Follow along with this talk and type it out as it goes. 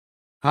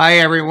Hi,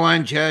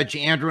 everyone. Judge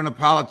Andrew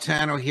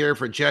Napolitano here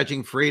for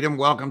Judging Freedom.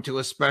 Welcome to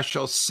a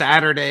special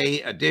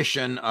Saturday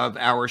edition of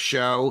our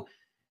show.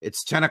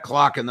 It's 10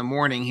 o'clock in the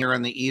morning here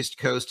on the East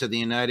Coast of the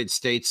United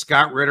States.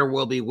 Scott Ritter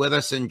will be with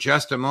us in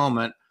just a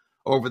moment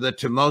over the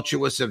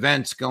tumultuous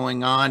events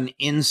going on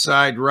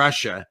inside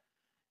Russia.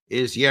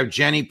 Is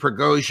Yevgeny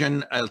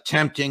Prigozhin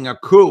attempting a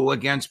coup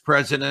against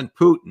President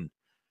Putin?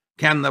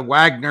 Can the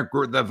Wagner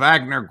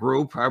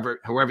group,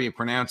 however you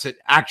pronounce it,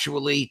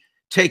 actually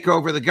take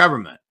over the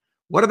government?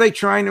 What are they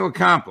trying to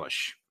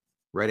accomplish?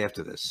 Right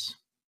after this.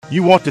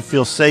 You want to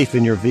feel safe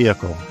in your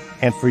vehicle,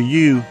 and for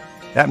you,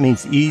 that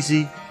means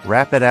easy,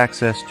 rapid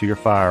access to your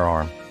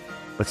firearm.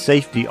 But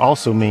safety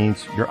also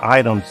means your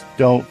items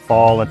don't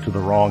fall into the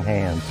wrong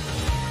hands.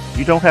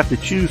 You don't have to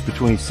choose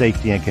between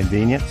safety and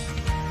convenience.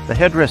 The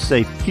headrest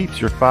safe keeps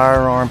your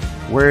firearm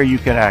where you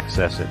can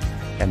access it,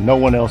 and no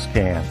one else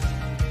can.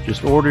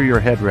 Just order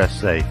your headrest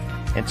safe,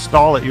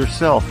 install it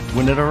yourself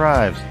when it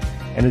arrives,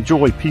 and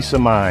enjoy peace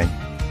of mind.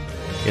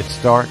 It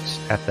starts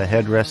at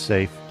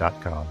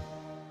theheadrestsafe.com.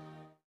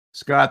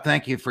 Scott,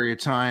 thank you for your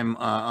time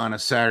on a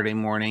Saturday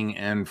morning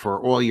and for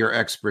all your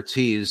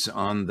expertise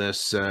on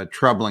this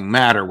troubling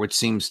matter, which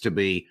seems to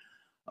be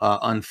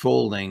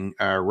unfolding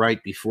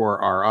right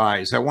before our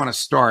eyes. I want to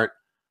start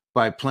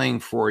by playing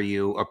for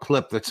you a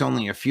clip that's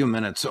only a few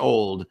minutes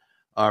old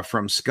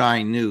from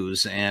Sky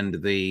News,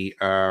 and the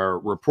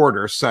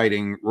reporter,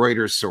 citing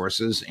Reuters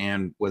sources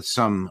and with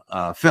some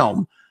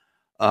film,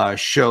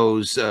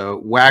 shows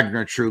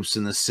Wagner troops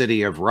in the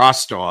city of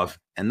Rostov.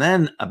 And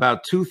then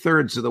about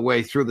 2/3 of the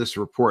way through this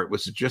report,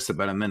 which is just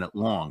about a minute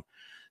long,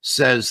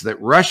 says that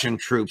Russian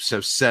troops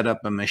have set up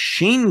a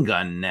machine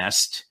gun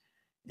nest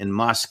in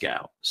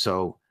Moscow.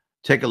 So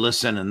take a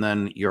listen and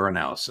then your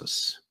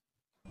analysis.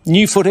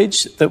 New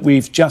footage that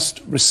we've just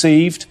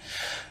received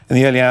in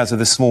the early hours of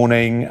this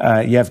morning.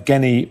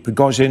 Yevgeny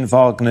Prigozhin,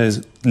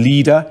 Wagner's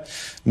leader,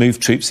 moved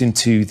troops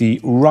into the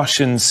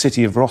Russian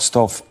city of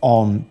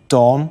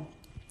Rostov-on-Don.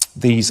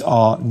 These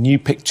are new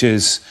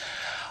pictures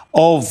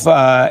of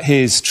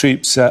his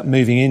troops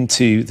moving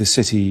into the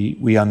city,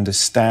 we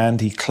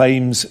understand. He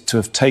claims to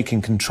have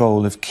taken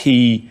control of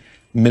key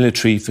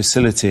military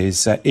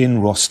facilities in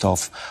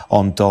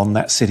Rostov-on-Don,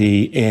 that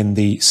city in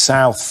the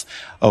south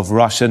of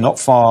Russia, not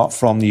far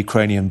from the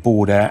Ukrainian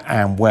border,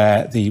 and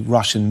where the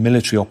Russian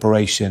military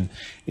operation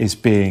is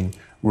being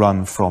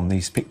run from.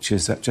 These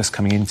pictures that just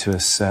coming into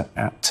us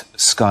at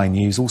Sky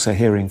News. Also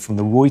hearing from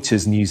the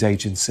Reuters news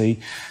agency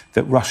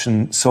that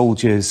Russian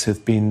soldiers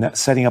have been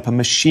setting up a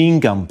machine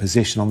gun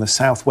position on the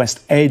southwest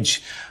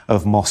edge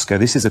of Moscow.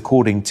 This is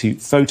according to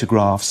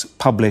photographs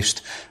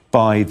published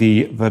by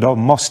the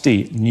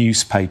Vedomosti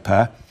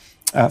newspaper.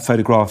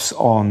 Photographs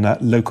on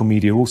local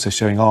media also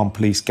showing armed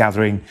police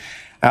gathering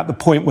at the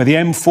point where the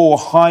M4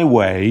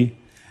 highway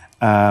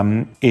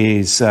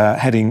is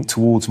heading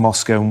towards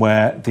Moscow, and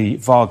where the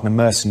Wagner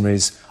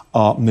mercenaries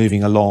are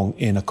moving along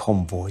in a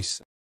convoy.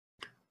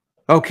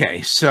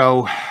 Okay,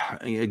 so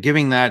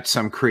giving that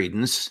some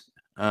credence,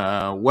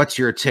 what's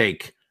your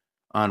take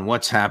on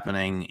what's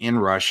happening in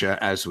Russia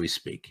as we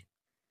speak?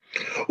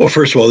 Well,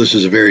 first of all, this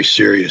is a very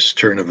serious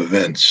turn of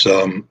events.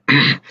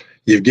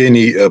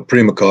 Yevgeny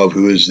Primakov,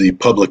 who is the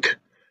public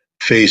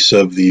face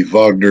of the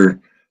Wagner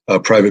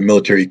private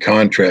military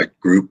contract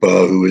group,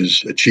 who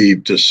has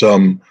achieved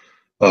some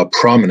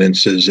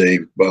prominence as a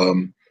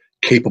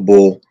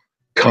capable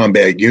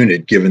combat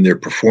unit, given their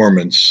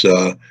performance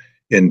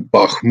in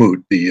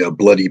Bakhmut, the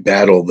bloody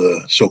battle,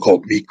 the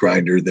so-called meat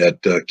grinder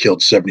that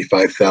killed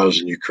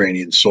 75,000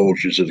 Ukrainian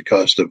soldiers at a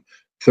cost of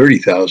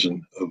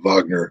 30,000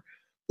 Wagner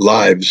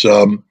lives.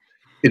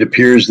 It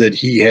appears that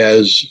he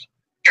has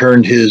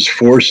turned his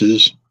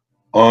forces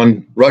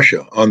on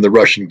Russia, on the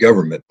Russian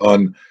government,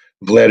 on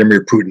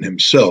Vladimir Putin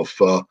himself,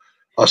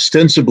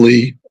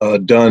 ostensibly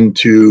done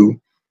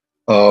to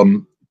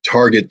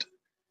target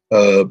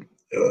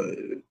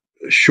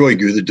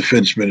Shoigu, the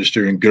defense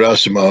minister, and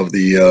Gerasimov,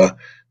 the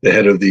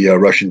head of the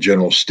Russian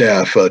general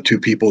staff, two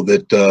people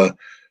that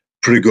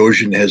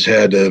Prigozhin has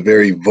had a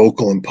very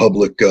vocal and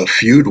public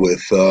feud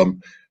with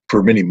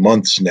for many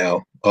months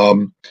now.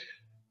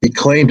 He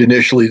claimed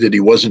initially that he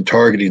wasn't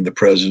targeting the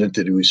president,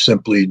 that he was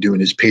simply doing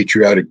his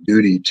patriotic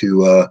duty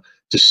to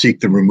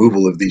seek the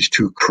removal of these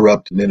two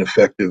corrupt and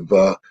ineffective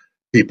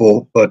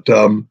people. But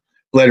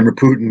Vladimir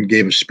Putin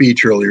gave a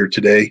speech earlier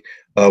today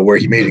where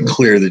he made it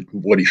clear that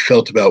what he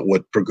felt about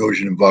what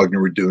Prigozhin and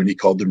Wagner were doing, he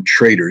called them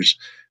traitors.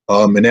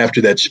 And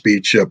after that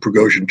speech,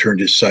 Prigozhin turned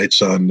his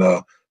sights on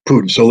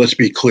Putin. So let's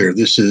be clear.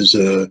 This is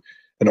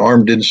an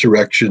armed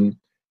insurrection,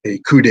 a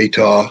coup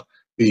d'etat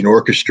being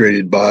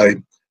orchestrated by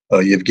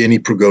Yevgeny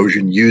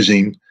Prigozhin,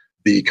 using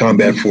the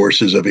combat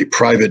forces of a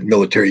private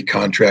military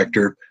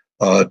contractor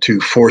to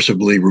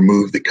forcibly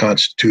remove the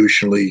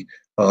constitutionally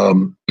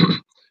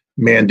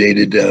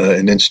mandated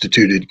and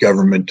instituted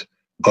government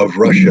of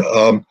Russia.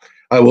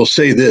 I will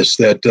say this,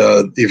 that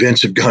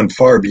events have gone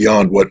far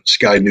beyond what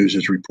Sky News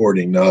is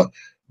reporting.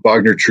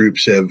 Wagner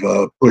troops have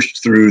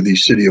pushed through the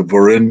city of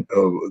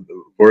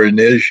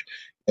Voronezh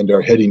and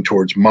are heading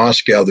towards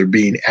Moscow. They're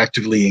being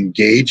actively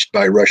engaged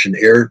by Russian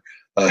air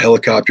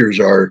Helicopters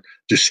are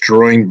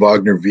destroying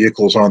Wagner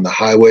vehicles on the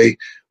highway.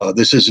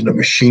 This isn't a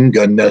machine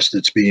gun nest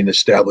that's being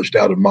established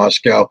out of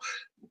Moscow.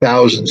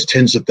 Thousands,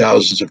 tens of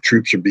thousands of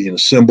troops are being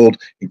assembled,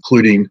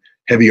 including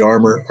heavy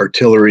armor,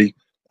 artillery.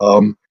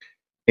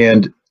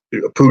 And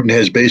Putin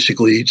has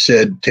basically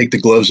said, take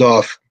the gloves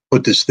off,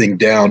 put this thing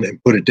down,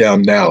 and put it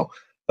down now.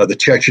 The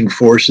Chechen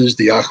forces,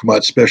 the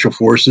Akhmat Special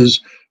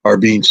Forces, are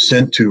being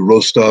sent to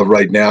Rostov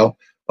right now.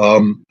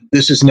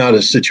 This is not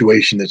a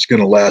situation that's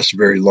going to last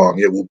very long.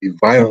 It will be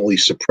violently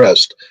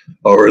suppressed,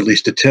 or at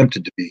least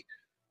attempted to be.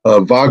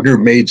 Wagner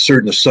made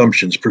certain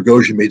assumptions.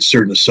 Prigozhin made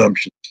certain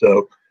assumptions.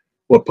 So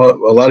what a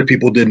lot of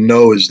people didn't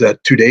know is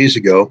that 2 days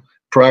ago,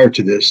 prior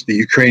to this, the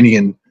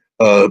Ukrainian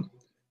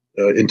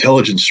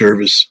intelligence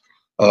service,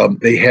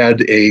 they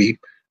had a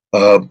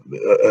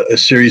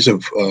series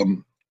of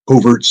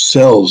covert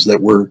cells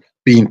that were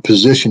being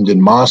positioned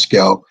in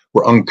Moscow,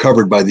 were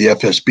uncovered by the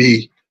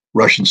FSB,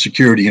 Russian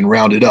security, and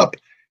rounded up.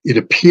 It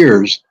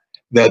appears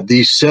that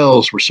these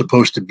cells were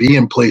supposed to be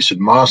in place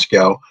in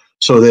Moscow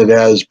so that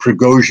as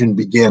Prigozhin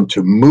began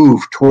to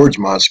move towards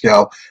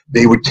Moscow,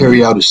 they would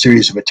carry out a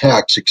series of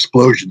attacks,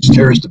 explosions,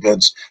 terrorist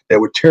events that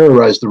would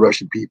terrorize the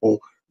Russian people,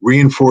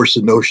 reinforce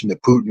the notion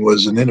that Putin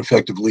was an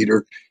ineffective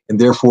leader, and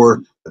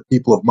therefore the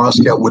people of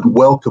Moscow would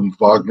welcome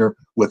Wagner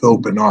with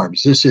open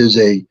arms. This is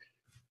a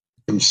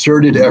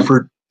concerted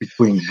effort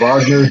between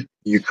Wagner,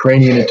 the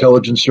Ukrainian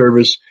intelligence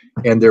service,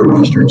 and their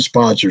Western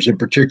sponsors, in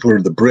particular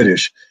the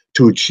British,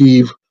 to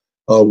achieve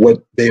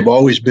what they've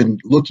always been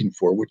looking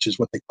for, which is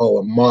what they call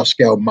a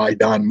Moscow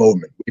Maidan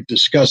moment. We've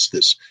discussed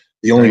this.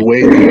 The only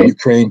way that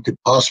Ukraine could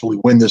possibly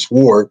win this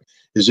war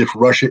is if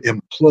Russia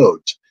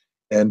implodes.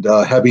 And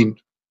having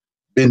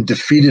been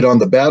defeated on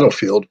the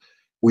battlefield,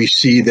 we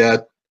see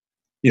that,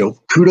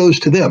 kudos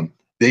to them.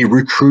 They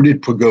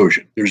recruited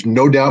Prigozhin. There's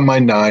no doubt in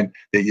my mind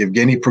that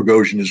Yevgeny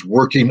Prigozhin is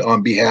working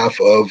on behalf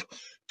of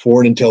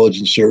foreign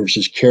intelligence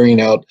services, carrying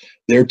out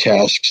their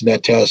tasks, and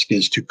that task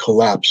is to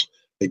collapse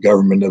the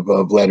government of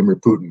Vladimir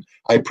Putin.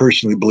 I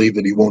personally believe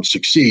that he won't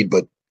succeed,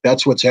 but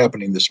that's what's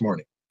happening this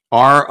morning.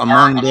 Are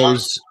among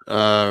those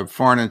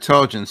foreign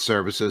intelligence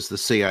services the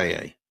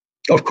CIA?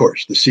 Of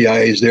course, the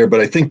CIA is there,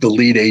 but I think the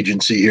lead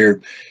agency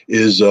here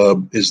is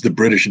the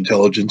British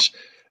intelligence,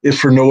 if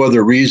for no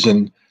other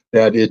reason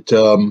that it.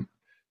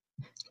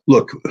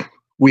 Look,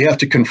 we have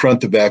to confront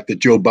the fact that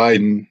Joe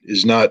Biden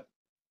is not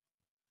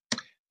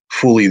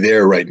fully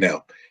there right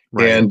now.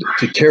 Right. And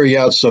to carry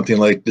out something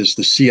like this,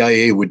 the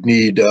CIA would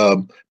need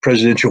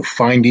presidential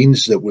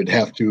findings that would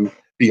have to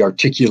be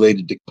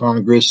articulated to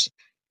Congress.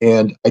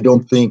 And I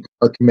don't think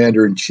our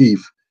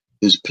commander-in-chief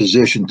is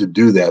positioned to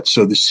do that.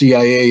 So the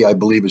CIA, I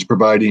believe, is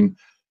providing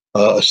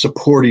a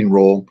supporting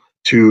role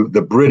to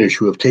the British,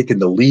 who have taken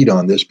the lead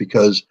on this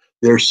because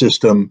their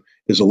system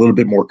is a little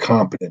bit more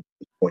competent at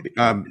this point.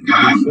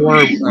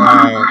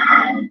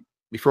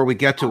 Before we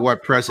get to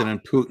what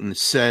President Putin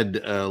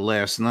said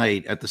last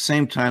night, at the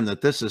same time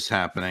that this is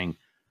happening,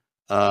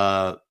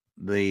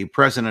 the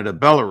president of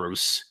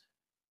Belarus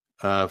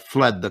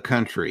fled the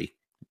country.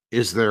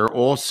 Is there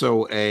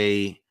also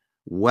a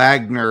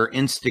Wagner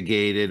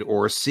instigated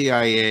or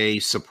CIA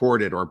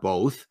supported, or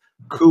both,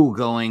 coup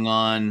going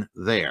on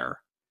there?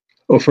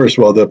 Well, first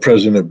of all, the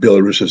president of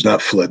Belarus has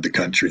not fled the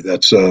country.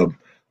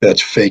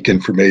 That's fake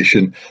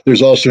information.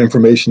 There's also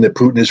information that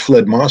Putin has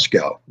fled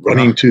Moscow,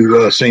 running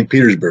to St.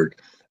 Petersburg.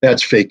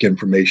 That's fake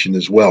information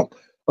as well.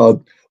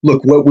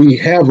 Look, what we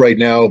have right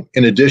now,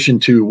 in addition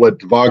to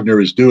what Wagner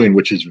is doing,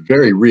 which is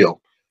very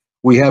real,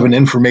 we have an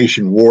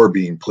information war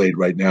being played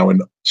right now,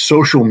 and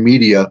social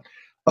media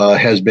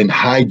has been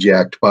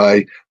hijacked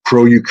by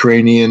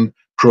pro-Ukrainian,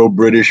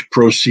 pro-British,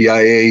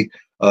 pro-CIA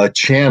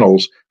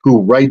channels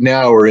who right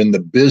now are in the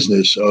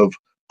business of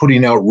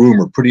putting out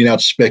rumor, putting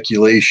out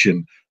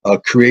speculation,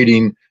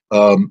 creating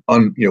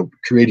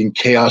creating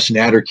chaos and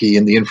anarchy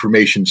in the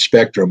information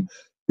spectrum,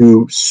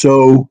 to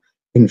sow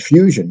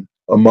confusion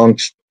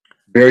amongst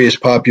various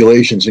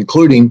populations,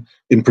 including,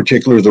 in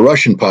particular, the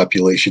Russian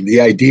population.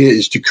 The idea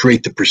is to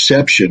create the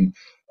perception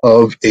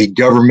of a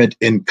government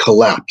in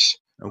collapse.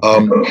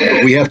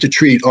 Okay. We have to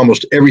treat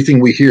almost everything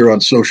we hear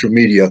on social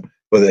media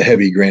with a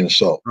heavy grain of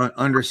salt.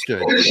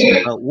 Understood.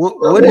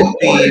 Would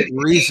it be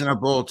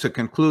reasonable to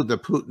conclude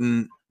that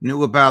Putin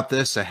knew about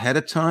this ahead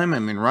of time? I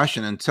mean,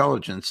 Russian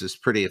intelligence is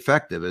pretty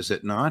effective, is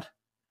it not?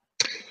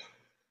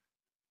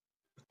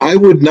 I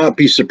would not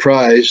be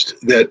surprised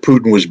that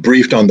Putin was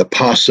briefed on the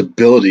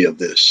possibility of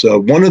this.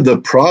 One of the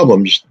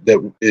problems that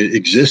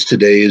exists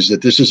today is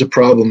that this is a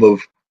problem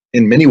of,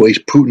 in many ways,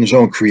 Putin's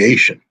own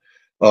creation.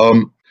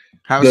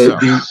 How so?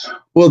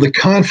 Well, the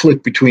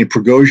conflict between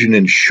Prigozhin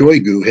and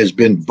Shoigu has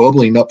been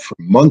bubbling up for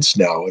months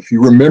now. If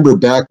you remember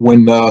back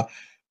when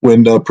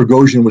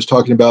Prigozhin was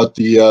talking about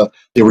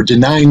they were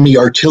denying me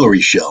artillery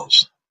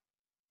shells,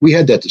 we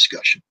had that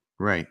discussion.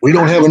 Right. We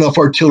don't have enough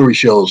artillery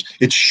shells.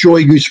 It's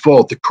Shoigu's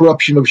fault. The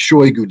corruption of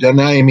Shoigu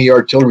denying me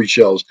artillery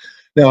shells.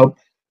 Now,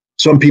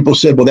 some people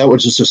said, well, that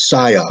was just a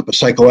psyop, a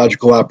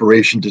psychological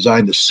operation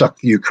designed to suck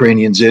the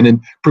Ukrainians in.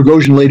 And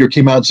Prigozhin later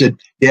came out and said,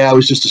 yeah, it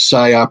was just a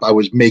psyop. I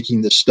was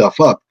making this stuff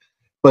up.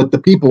 But the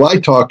people I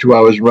talked to, I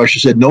was in Russia,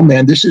 said, no,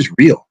 man, this is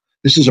real.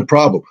 This is a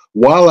problem.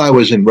 While I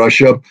was in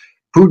Russia,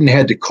 Putin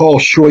had to call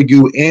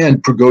Shoigu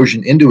and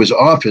Prigozhin into his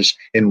office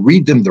and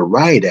read them the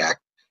riot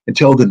act and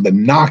tell them to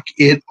knock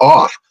it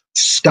off,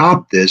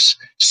 stop this,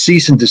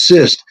 cease and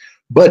desist.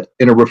 But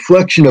in a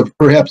reflection of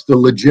perhaps the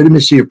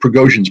legitimacy of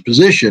Prigozhin's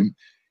position,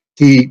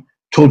 he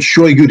told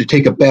Shoigu to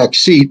take a back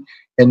seat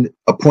and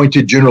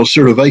appointed General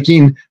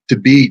Surovikin to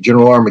be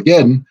General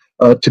Armageddon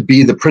to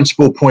be the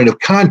principal point of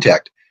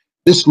contact.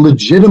 This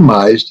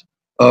legitimized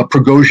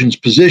Prigozhin's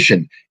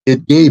position.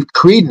 It gave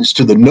credence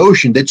to the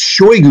notion that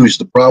Shoigu's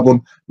the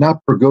problem,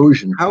 not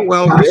Prigozhin. How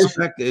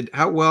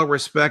well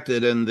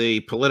respected in the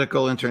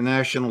political,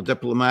 international,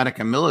 diplomatic,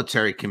 and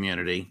military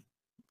community,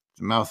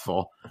 it's a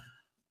mouthful,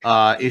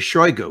 is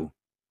Shoigu,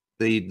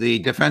 the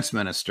defense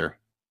minister?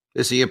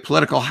 Is he a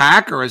political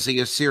hack, or is he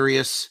a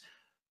serious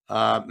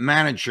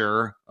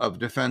manager of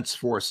defense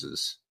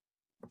forces?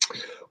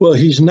 Well,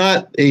 he's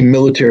not a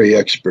military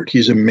expert.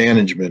 He's a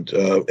management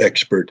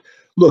expert.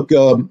 Look,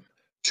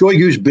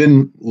 Shoigu's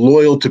been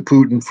loyal to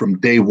Putin from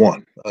day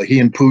one. He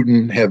and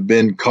Putin have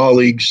been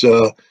colleagues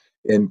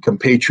and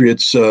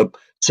compatriots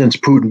since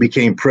Putin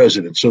became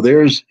president. So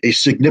there's a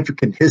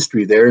significant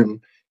history there. And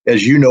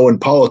as you know, in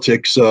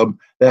politics,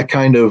 that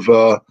kind of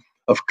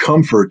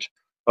comfort,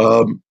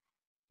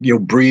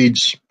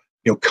 breeds,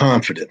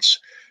 confidence.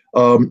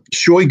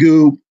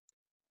 Shoigu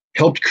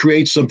helped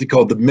create something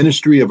called the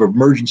Ministry of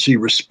Emergency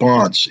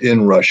Response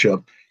in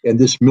Russia. And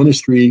this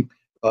ministry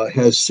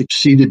has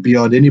succeeded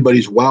beyond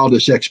anybody's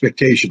wildest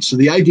expectations. So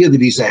the idea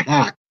that he's a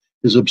hack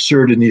is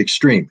absurd in the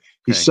extreme.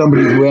 He's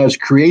somebody who has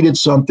created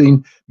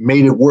something,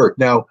 made it work.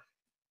 Now,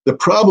 the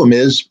problem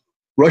is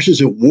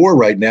Russia's at war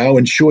right now,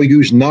 and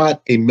Shoigu's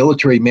not a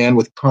military man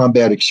with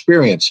combat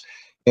experience.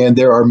 And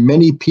there are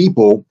many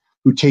people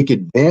who take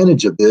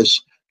advantage of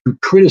this to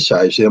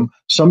criticize him,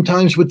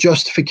 sometimes with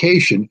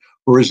justification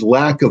for his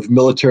lack of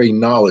military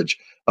knowledge.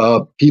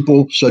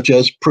 People such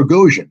as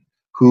Prigozhin,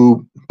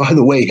 who, by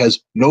the way, has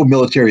no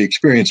military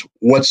experience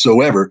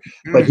whatsoever,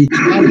 but he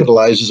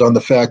capitalizes on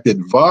the fact that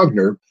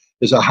Wagner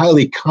is a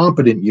highly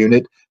competent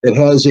unit that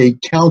has a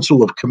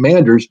council of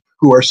commanders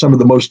who are some of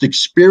the most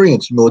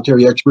experienced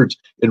military experts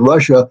in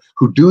Russia,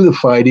 who do the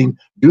fighting,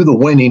 do the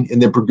winning,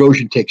 and then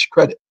Prigozhin takes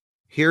credit.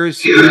 Here's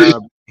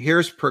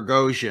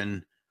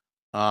Prigozhin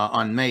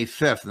on May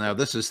 5th. Now,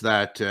 this is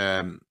that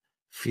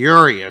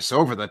furious,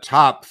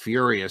 over-the-top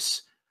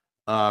furious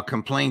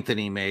complaint that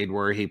he made,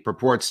 where he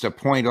purports to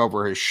point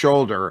over his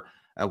shoulder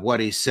at what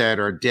he said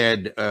are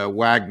dead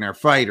Wagner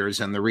fighters,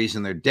 and the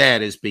reason they're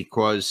dead is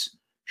because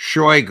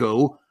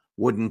Shoigu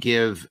wouldn't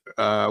give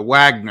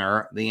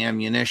Wagner the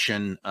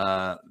ammunition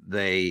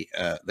they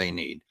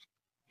need.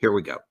 Here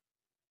we go.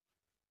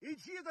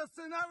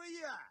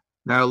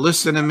 Now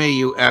listen to me,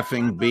 you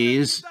effing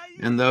bees,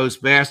 and those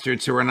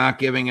bastards who are not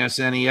giving us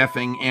any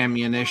effing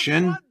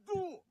ammunition.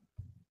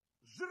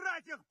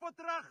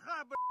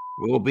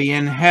 We'll be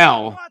in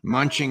hell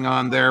munching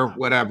on their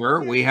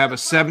whatever. We have a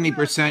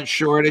 70%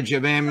 shortage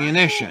of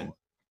ammunition.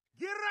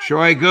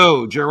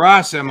 Shoigu,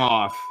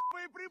 Gerasimov,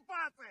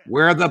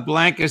 where the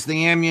blank is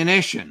the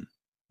ammunition?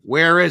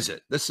 Where is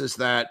it? This is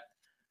that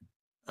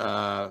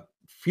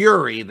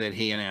fury that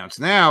he announced.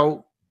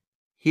 Now,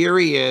 here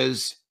he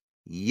is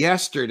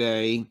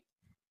yesterday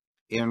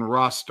in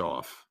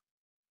Rostov.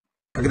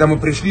 Когда мы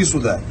пришли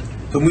сюда,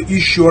 то мы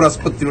еще раз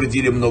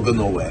подтвердили много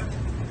новое.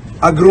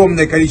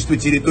 Огромное количество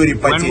территорий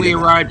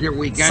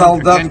потеряно,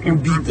 солдат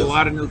убитых,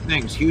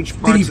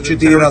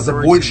 3-4 раза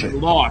больше,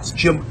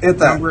 чем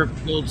это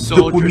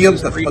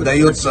документов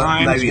подается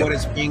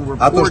наверх.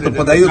 А то, что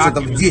подается,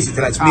 это в 10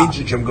 раз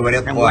меньше, чем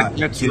говорят по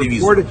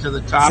телевизору.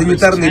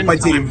 Санитарные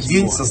потери в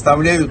день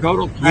составляют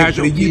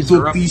некоторые дни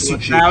до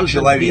 1000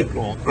 человек.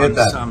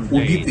 Это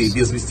убитые,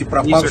 без вести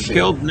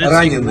пропавшие,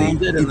 раненые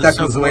и так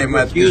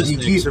называемые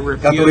отпускники,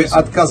 которые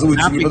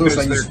отказываются не потому,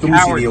 что они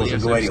струсили, я уже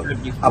говорил,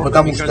 а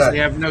потому что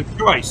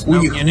у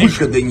них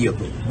выхода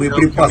нету,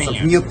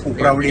 боеприпасов нет,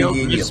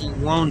 управления нет.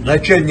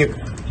 Начальник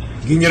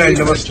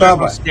генерального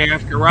штаба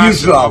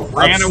бежал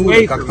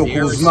отсюда, как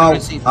только узнал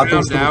о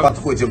том, что мы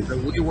подходим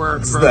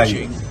к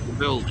зданию.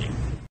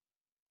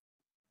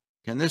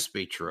 Can this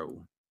be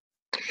true?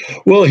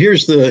 Well,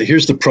 here's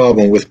the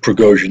problem with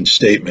Prigozhin's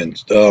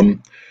statement.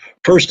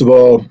 First of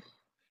all,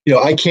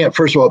 I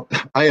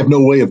have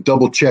no way of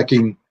double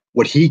checking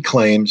what he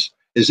claims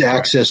is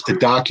access to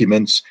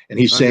documents, and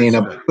he's saying,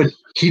 but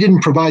he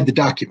didn't provide the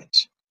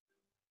documents.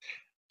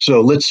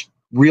 So let's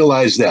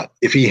realize that.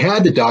 If he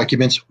had the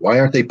documents, why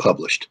aren't they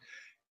published?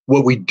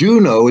 What we do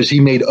know is he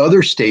made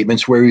other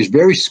statements where he was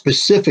very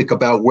specific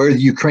about where the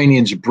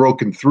Ukrainians had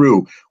broken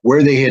through,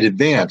 where they had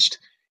advanced.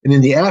 And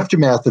in the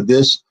aftermath of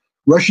this,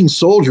 Russian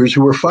soldiers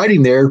who were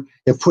fighting there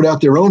have put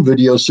out their own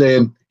videos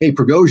saying, hey,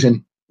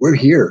 Prigozhin, we're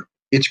here.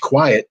 It's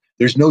quiet.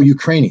 There's no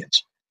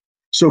Ukrainians.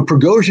 So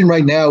Prigozhin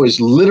right now is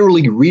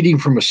literally reading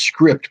from a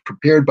script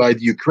prepared by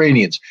the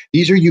Ukrainians.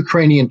 These are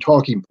Ukrainian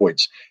talking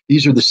points.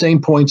 These are the same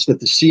points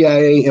that the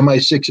CIA,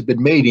 MI6 have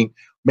been making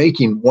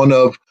one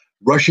of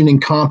Russian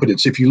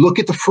incompetence. If you look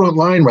at the front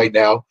line right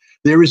now,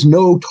 There is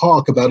no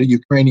talk about a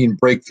Ukrainian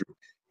breakthrough.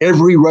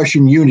 Every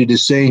Russian unit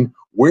is saying,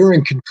 we're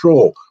in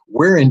control,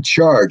 we're in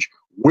charge,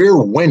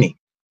 we're winning.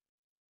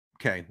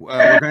 Okay,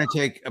 we're going to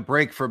take a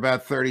break for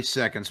about 30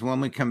 seconds.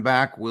 When we come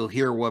back, we'll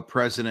hear what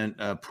President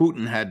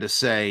Putin had to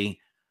say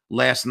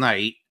last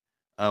night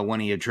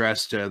when he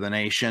addressed the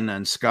nation,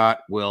 and Scott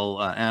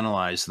will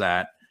analyze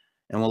that.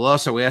 And we'll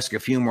also ask a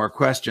few more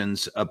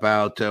questions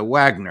about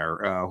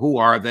Wagner. Who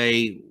are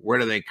they? Where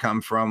do they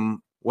come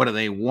from? What do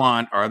they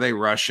want? Are they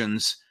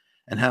Russians?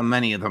 And how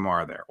many of them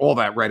are there? All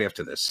that right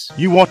after this.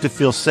 You want to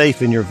feel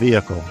safe in your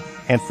vehicle.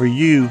 And for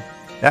you,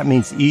 that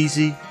means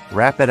easy,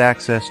 rapid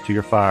access to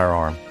your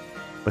firearm.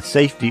 But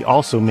safety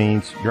also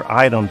means your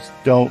items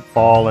don't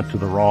fall into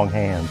the wrong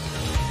hands.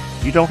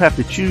 You don't have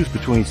to choose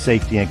between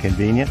safety and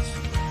convenience.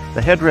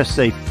 The headrest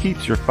safe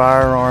keeps your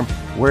firearm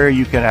where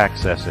you can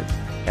access it,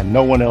 and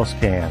no one else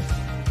can.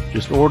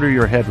 Just order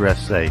your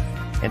headrest safe,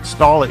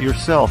 install it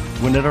yourself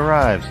when it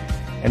arrives,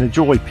 and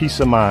enjoy peace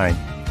of mind.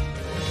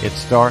 It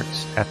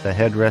starts at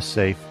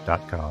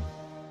theheadrestsafe.com.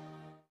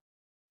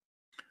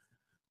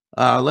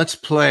 Let's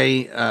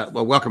play,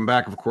 well, welcome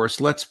back, of course.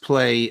 Let's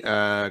play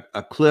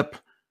a clip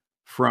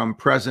from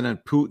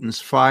President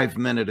Putin's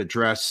 5-minute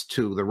address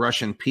to the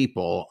Russian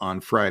people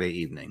on Friday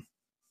evening.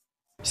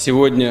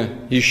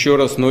 Сегодня еще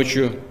раз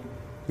ночью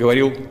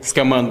говорил с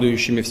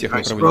командующими всех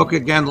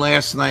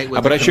направлений.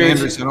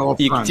 Обращаюсь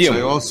и к тем,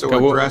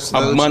 кого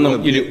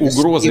обманом или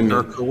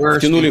угрозами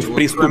втянули в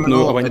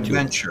преступную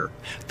авантюру,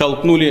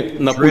 толкнули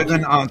на путь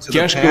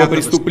тяжкого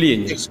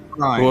преступления,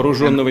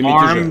 вооруженного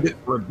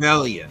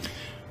мятежа.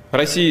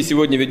 Россия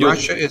сегодня ведет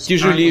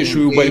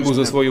тяжелейшую борьбу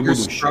за свое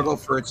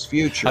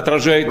будущее,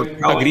 отражает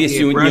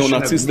агрессию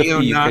неонацистов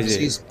и их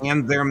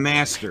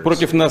хозяев.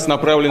 Против нас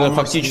направлена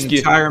фактически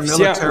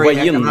вся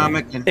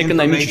военная,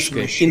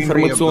 экономическая,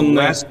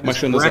 информационная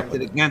машина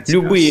Запада.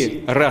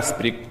 Любые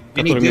распри,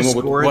 которыми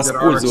могут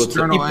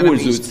воспользоваться и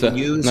пользуются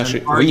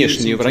наши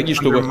внешние враги,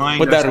 чтобы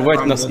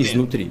подорвать нас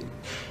изнутри.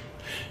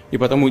 И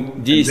потому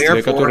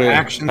действия, которые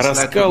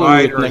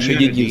раскалывают наше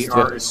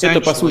единство, это,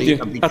 по сути,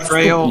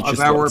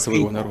 отступничество от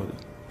своего народа.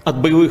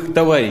 От боевых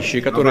товарищей,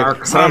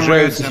 которые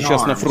сражаются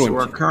сейчас на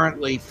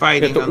фронте.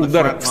 Это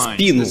удар в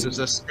спину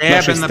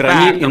нашей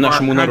стране и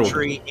нашему народу.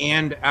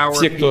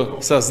 Все, кто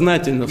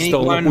сознательно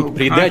встал на путь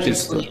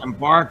предательства,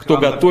 кто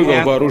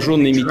готовил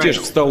вооруженный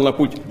мятеж, встал на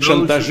путь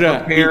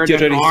шантажа и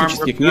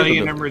террористических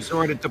методов,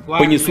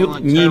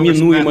 понесут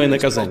неименуемое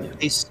наказание.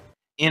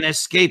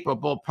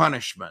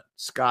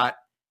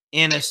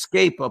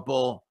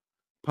 Inescapable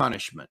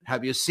punishment.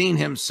 Have you seen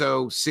him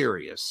so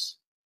serious?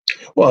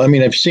 Well, I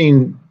mean, I've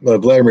seen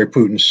Vladimir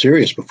Putin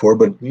serious before,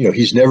 but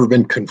he's never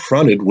been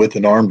confronted with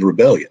an armed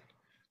rebellion.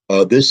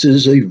 This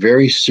is a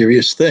very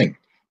serious thing,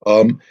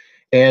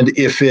 and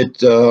if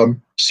it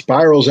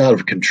spirals out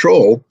of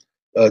control,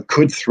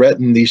 could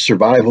threaten the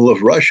survival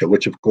of Russia,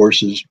 which, of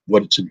course, is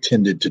what it's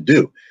intended to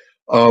do.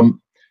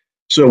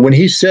 So when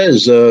he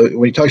says,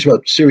 when he talks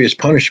about serious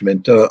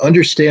punishment,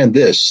 understand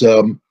this.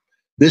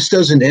 This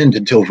doesn't end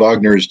until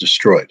Wagner is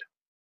destroyed.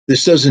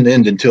 This doesn't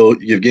end until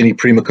Yevgeny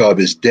Primakov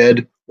is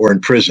dead or in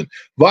prison.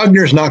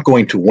 Wagner's not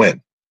going to win.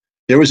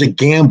 There was a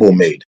gamble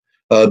made.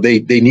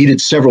 They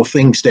needed several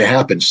things to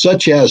happen,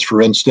 such as,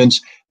 for instance,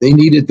 they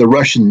needed the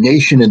Russian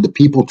nation and the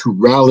people to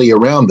rally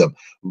around them.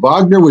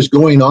 Wagner was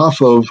going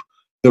off of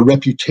the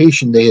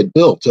reputation they had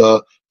built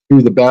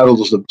through the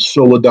battles of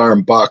Soledar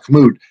and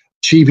Bakhmut,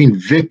 achieving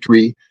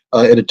victory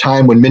at a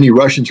time when many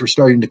Russians were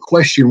starting to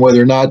question whether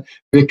or not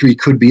victory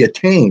could be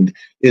attained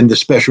in the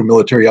special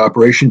military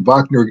operation.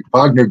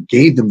 Wagner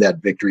gave them that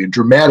victory, a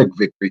dramatic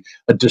victory,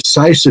 a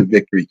decisive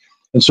victory.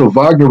 And so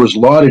Wagner was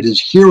lauded as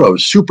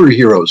heroes,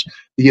 superheroes,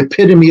 the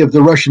epitome of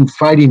the Russian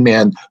fighting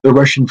man, the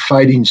Russian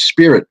fighting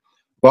spirit.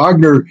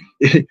 Wagner,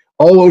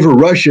 all over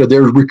Russia,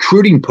 there are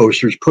recruiting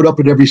posters put up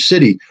in every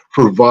city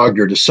for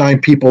Wagner to sign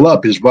people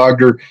up as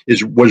Wagner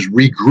was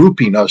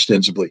regrouping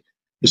ostensibly.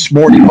 This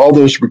morning, all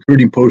those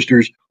recruiting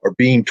posters are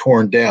being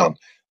torn down.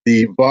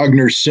 The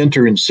Wagner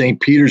Center in St.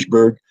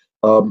 Petersburg,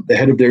 the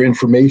head of their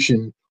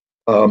information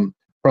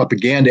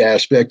propaganda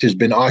aspect, has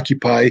been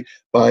occupied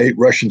by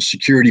Russian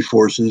security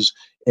forces,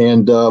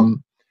 and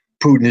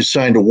Putin has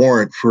signed a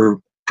warrant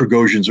for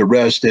Prigozhin's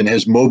arrest and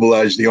has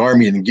mobilized the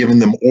army and given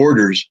them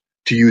orders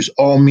to use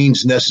all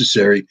means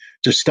necessary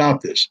to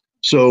stop this.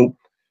 So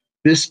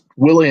this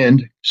will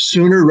end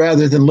sooner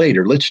rather than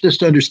later. Let's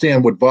just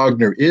understand what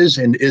Wagner is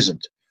and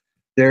isn't.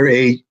 They're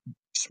a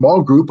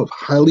small group of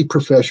highly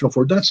professional,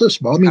 not so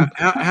small. I mean,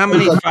 how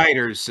many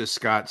fighters,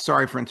 Scott?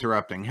 Sorry for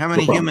interrupting. How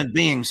many human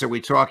beings are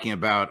we talking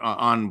about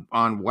on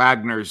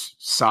Wagner's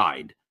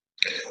side?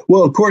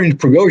 Well, according to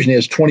Prigozhin, he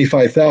has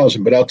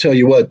 25,000, but I'll tell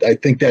you what, I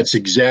think that's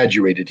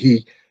exaggerated.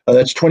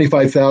 That's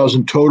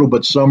 25,000 total,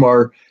 but some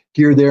are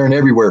here, there, and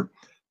everywhere.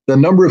 The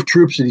number of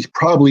troops that he's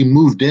probably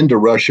moved into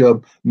Russia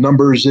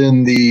numbers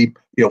in the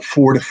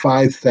 4,000 to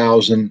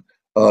 5,000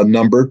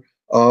 number.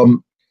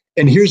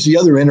 And here's the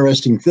other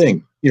interesting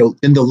thing.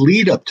 In the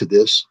lead up to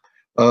this,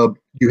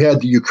 you had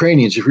the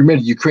Ukrainians. If you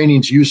remember, the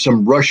Ukrainians used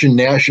some Russian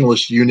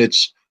nationalist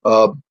units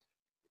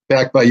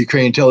backed by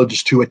Ukrainian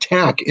intelligence, to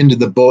attack into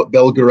the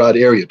Belgorod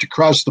area, to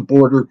cross the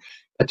border,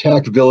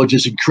 attack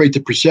villages, and create the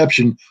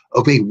perception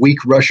of a weak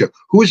Russia.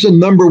 Who is the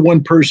number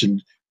one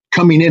person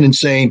coming in and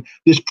saying,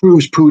 this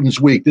proves Putin's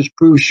weak, this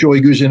proves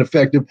Shoigu's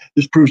ineffective,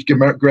 this proves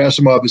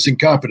Gerasimov is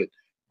incompetent?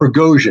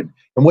 Prigozhin.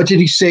 And what did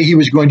he say he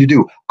was going to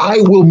do?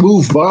 I will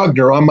move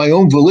Wagner on my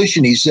own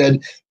volition, he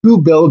said, to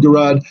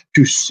Belgorod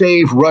to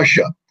save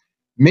Russia.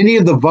 Many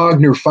of the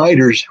Wagner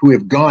fighters who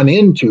have gone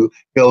into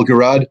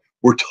Belgorod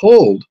were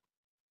told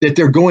that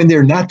they're going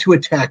there not to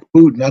attack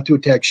Putin, not to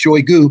attack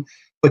Shoigu,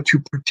 but to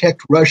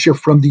protect Russia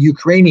from the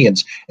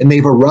Ukrainians. And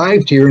they've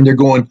arrived here and they're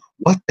going,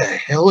 what the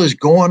hell is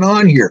going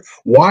on here?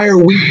 Why are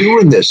we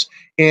doing this?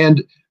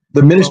 And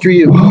the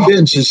Ministry of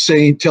Defense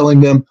is telling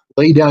them,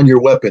 lay down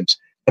your weapons.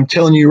 I'm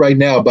telling you right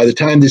now, by the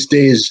time this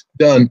day is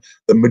done,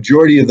 the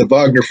majority of the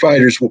Wagner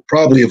fighters will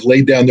probably have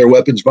laid down their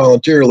weapons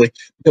voluntarily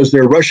because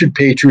they're Russian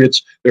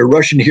patriots, they're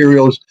Russian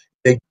heroes.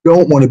 They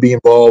don't want to be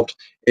involved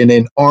in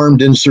an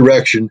armed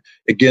insurrection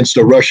against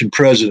a Russian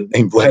president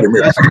named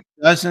Vladimir.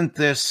 Doesn't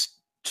this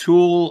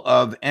tool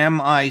of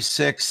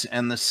MI6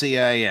 and the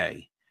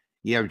CIA,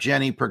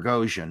 Yevgeny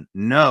Prigozhin,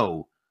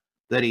 know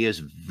that he is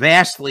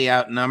vastly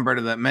outnumbered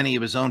and that many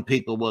of his own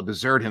people will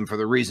desert him for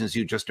the reasons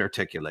you just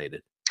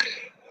articulated?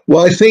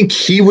 Well, I think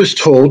he was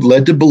told,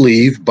 led to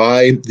believe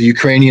by the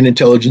Ukrainian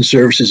intelligence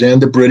services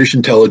and the British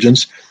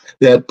intelligence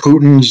that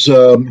Putin's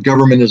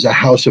government is a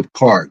house of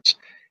cards.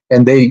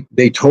 And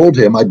they told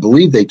him, I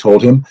believe they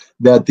told him,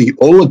 that the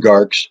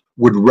oligarchs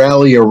would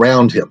rally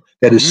around him,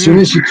 that as soon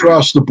as he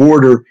crossed the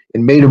border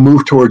and made a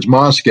move towards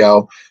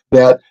Moscow,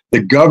 that the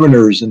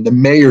governors and the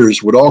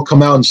mayors would all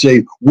come out and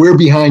say, we're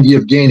behind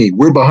Yevgeny,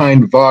 we're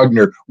behind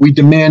Wagner, we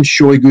demand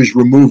Shoigu's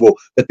removal,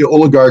 that the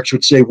oligarchs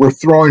would say, we're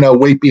throwing our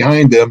weight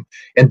behind them.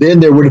 And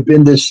then there would have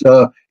been this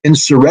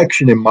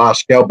insurrection in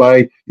Moscow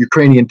by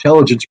Ukrainian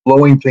intelligence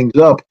blowing things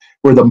up,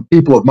 where the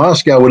people of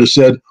Moscow would have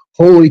said,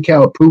 holy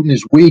cow, Putin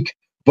is weak,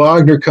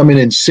 Wagner, come in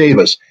and save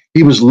us.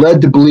 He was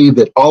led to believe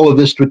that all of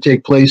this would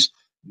take place.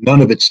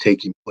 None of it's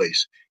taking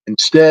place.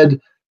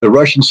 Instead, the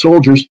Russian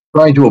soldiers,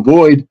 trying to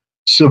avoid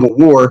civil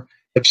war,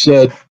 have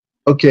said,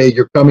 okay,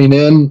 you're coming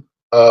in,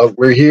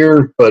 we're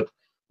here, but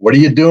what are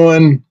you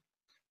doing?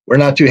 We're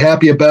not too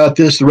happy about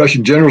this. The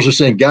Russian generals are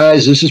saying,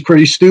 guys, this is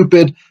pretty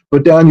stupid.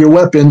 Put down your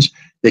weapons.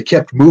 They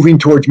kept moving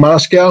towards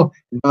Moscow,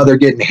 and now they're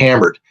getting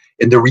hammered.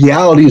 And the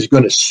reality is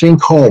going to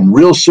sink home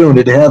real soon.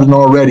 It hasn't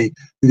already,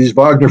 to these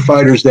Wagner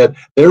fighters, that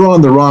they're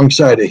on the wrong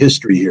side of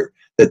history here,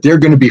 that they're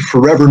going to be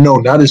forever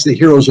known, not as the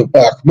heroes of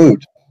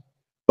Bakhmut,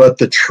 but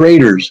the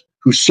traitors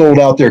who sold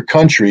out their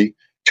country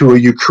to a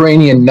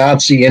Ukrainian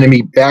Nazi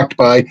enemy backed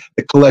by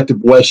the collective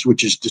West,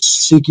 which is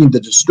seeking the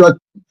destruction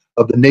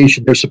of the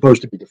nation they're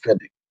supposed to be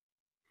defending.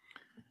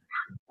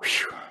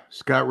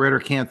 Scott Ritter,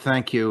 can't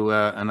thank you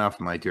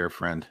enough, my dear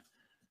friend.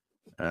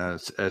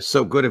 It's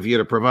so good of you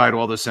to provide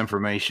all this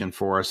information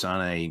for us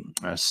on a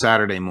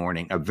Saturday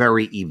morning, a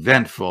very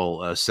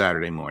eventful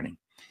Saturday morning.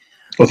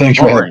 Well, thanks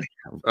for having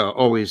me.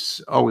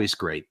 Always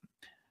great.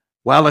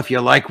 Well, if you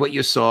like what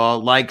you saw,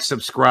 like,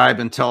 subscribe,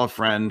 and tell a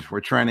friend.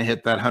 We're trying to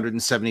hit that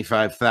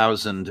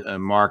 175,000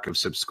 mark of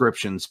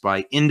subscriptions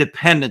by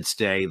Independence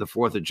Day, the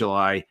 4th of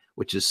July,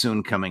 which is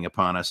soon coming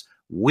upon us.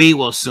 We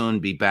will soon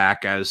be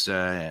back as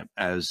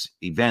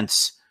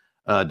events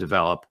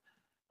develop.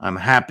 I'm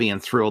happy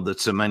and thrilled that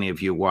so many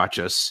of you watch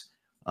us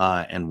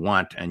and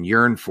want and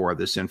yearn for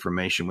this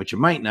information, which you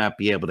might not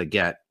be able to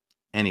get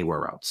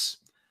anywhere else.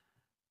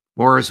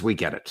 Or as we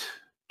get it.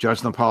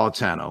 Judge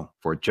Napolitano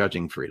for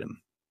Judging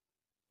Freedom.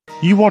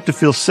 You want to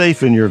feel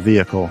safe in your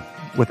vehicle.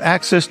 With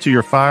access to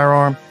your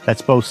firearm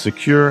that's both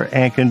secure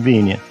and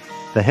convenient,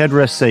 the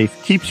Headrest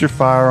Safe keeps your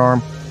firearm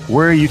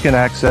where you can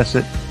access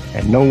it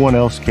and no one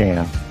else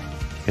can.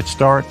 It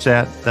starts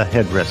at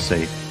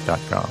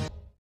theheadrestsafe.com.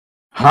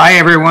 Hi,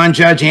 everyone.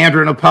 Judge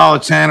Andrew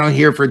Napolitano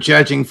here for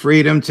Judging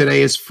Freedom.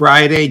 Today is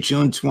Friday,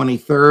 June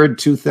 23rd,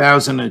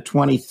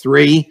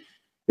 2023.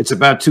 It's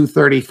about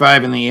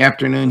 2:35 in the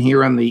afternoon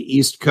here on the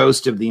East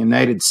Coast of the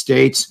United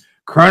States.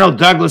 Colonel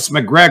Douglas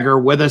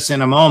Mcgregor with us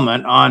in a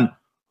moment on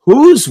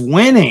who's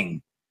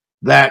winning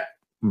that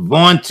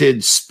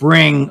vaunted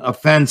spring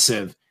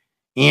offensive.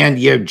 And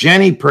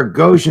Yevgeny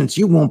Prigozhin's,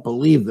 you won't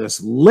believe this,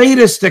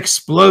 latest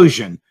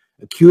explosion,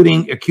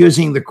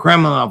 accusing the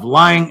Kremlin of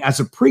lying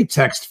as a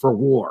pretext for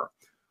war.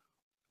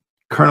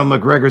 Colonel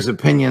McGregor's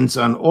opinions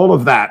on all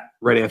of that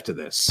right after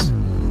this.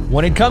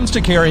 When it comes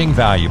to carrying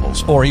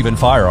valuables or even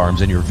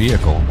firearms in your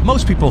vehicle,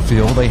 most people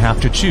feel they have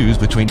to choose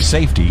between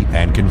safety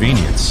and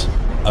convenience.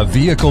 A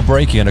vehicle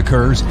break-in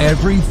occurs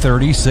every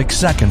 36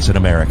 seconds in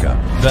America.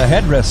 The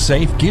Headrest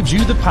Safe gives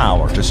you the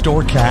power to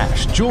store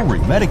cash, jewelry,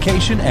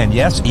 medication, and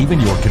yes, even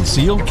your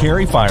concealed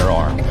carry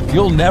firearm.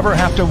 You'll never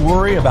have to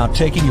worry about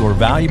taking your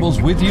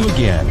valuables with you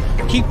again.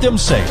 Keep them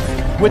safe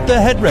with the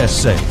Headrest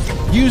Safe.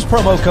 Use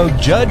promo code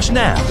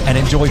JUDGENAP and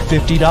enjoy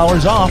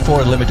 $50 off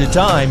for a limited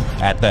time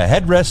at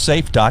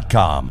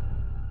theheadrestsafe.com.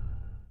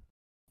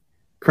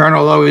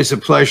 Colonel, always a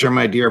pleasure,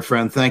 my dear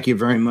friend. Thank you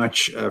very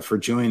much for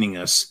joining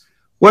us.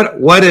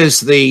 What is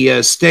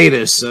the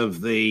status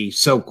of the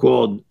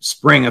so-called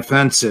spring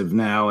offensive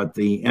now at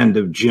the end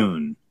of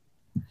June?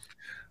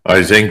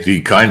 I think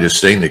the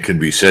kindest thing that can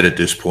be said at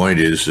this point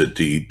is that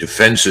the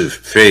defensive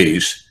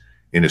phase,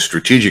 in a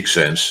strategic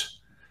sense,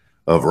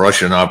 of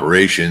Russian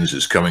operations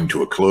is coming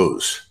to a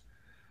close.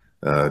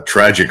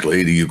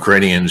 Tragically, the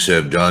Ukrainians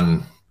have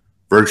done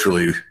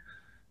virtually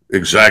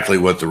exactly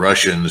what the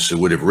Russians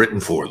would have written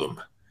for them,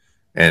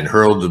 and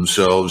hurled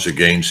themselves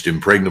against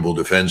impregnable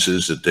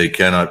defenses that they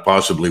cannot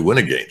possibly win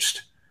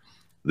against.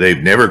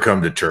 They've never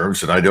come to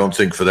terms, and I don't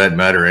think for that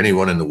matter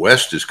anyone in the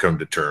West has come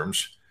to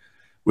terms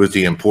with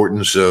the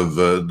importance of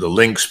the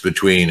links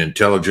between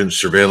intelligence,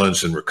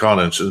 surveillance, and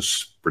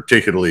reconnaissance,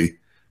 particularly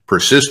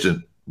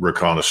persistent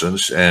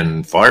reconnaissance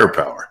and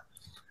firepower.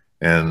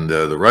 And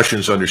the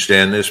Russians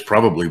understand this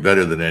probably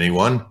better than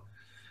anyone.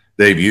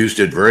 They've used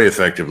it very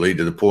effectively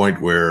to the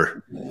point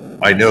where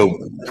I know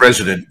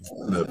President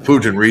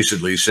Putin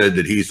recently said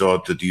that he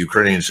thought that the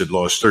Ukrainians had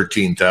lost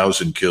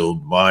 13,000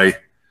 killed. My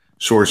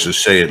sources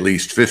say at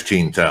least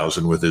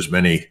 15,000 with as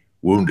many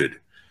wounded.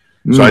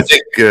 So I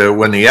think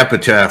when the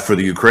epitaph for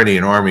the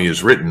Ukrainian army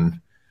is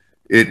written,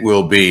 it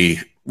will be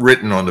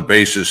written on the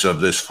basis of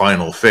this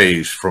final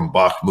phase from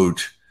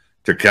Bakhmut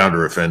to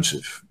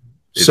counteroffensive.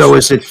 So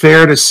is it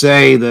fair to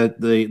say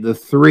that the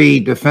three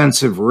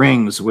defensive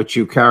rings, which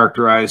you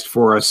characterized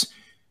for us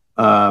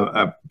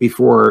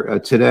before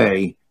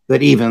today,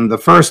 that even the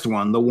first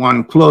one, the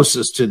one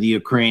closest to the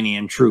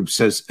Ukrainian troops,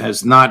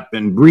 has not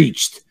been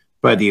breached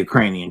by the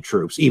Ukrainian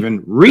troops,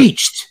 even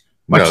reached?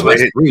 No,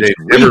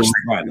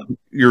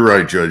 you're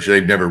right, Judge.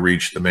 They've never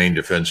reached the main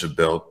defensive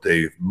belt.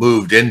 They've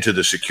moved into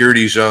the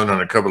security zone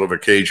on a couple of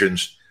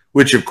occasions,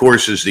 which, of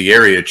course, is the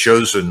area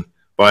chosen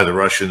by the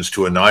Russians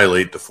to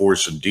annihilate the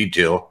force in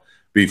detail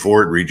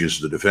before it reaches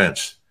the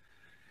defense.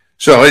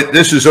 So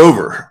this is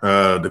over.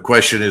 The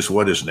question is,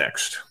 what is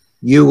next?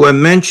 You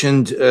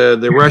mentioned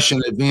the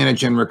Russian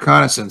advantage in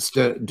reconnaissance.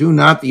 Do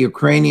not the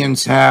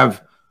Ukrainians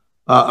have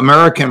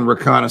American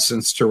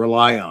reconnaissance to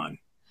rely on?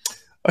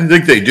 I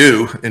think they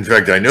do. In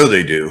fact, I know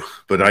they do,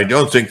 but I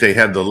don't think they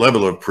have the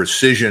level of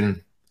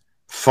precision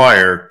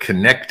fire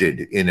connected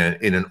in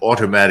an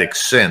automatic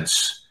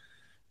sense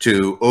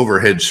to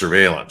overhead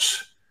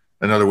surveillance.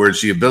 In other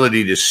words, the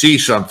ability to see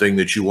something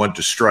that you want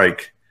to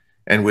strike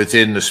and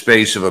within the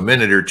space of a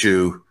minute or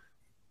two,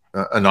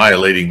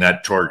 annihilating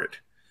that target.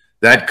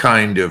 That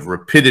kind of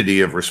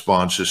rapidity of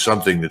response is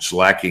something that's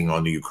lacking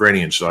on the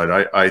Ukrainian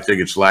side. I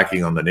think it's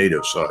lacking on the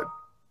NATO side.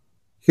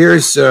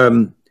 Here's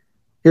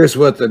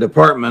what the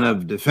Department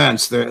of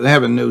Defense, they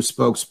have a new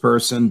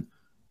spokesperson,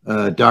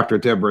 Dr.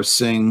 Deborah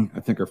Singh,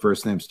 I think her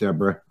first name's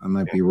Deborah, I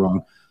might be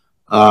wrong,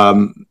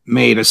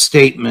 made a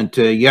statement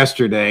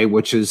yesterday,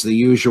 which is the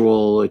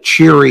usual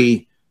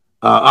cheery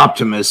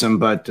optimism,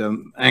 but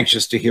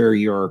anxious to hear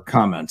your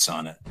comments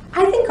on it.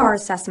 I think our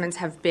assessments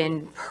have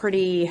been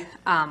pretty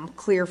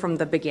clear from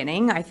the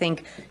beginning. I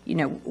think, you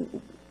know,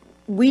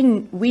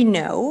 we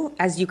know,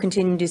 as you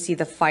continue to see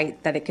the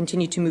fight, that it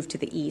continued to move to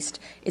the east.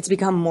 It's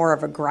become more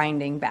of a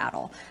grinding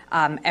battle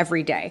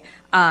every day.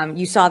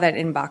 You saw that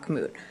in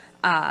Bakhmut.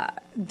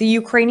 The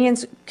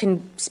Ukrainians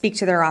can speak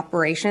to their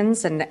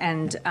operations and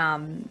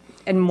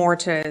more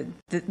to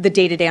the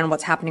day-to-day on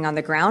what's happening on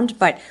the ground,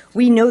 but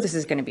we know this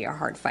is going to be a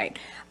hard fight.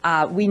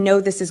 We know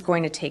this is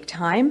going to take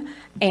time,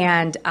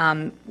 and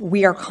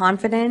we are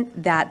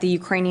confident that the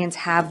Ukrainians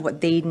have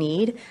what they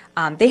need.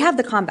 They have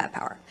the combat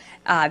power.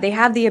 They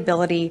have the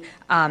ability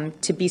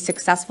to be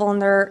successful in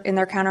their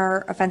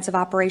counteroffensive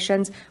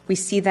operations. We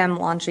see them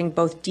launching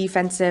both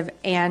defensive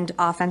and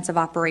offensive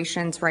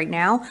operations right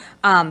now,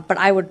 but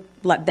I would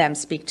let them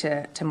speak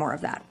to more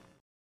of that.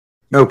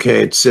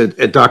 Okay, it's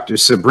Dr.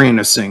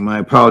 Sabrina Singh. My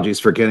apologies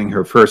for getting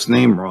her first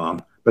name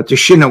wrong, but does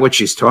she know what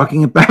she's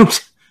talking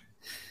about?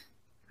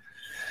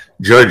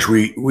 Judge,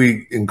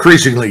 we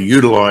increasingly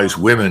utilize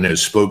women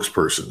as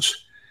spokespersons.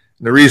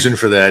 And the reason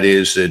for that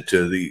is that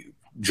the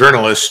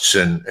journalists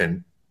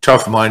and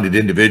tough-minded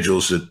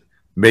individuals that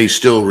may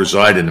still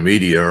reside in the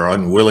media are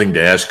unwilling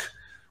to ask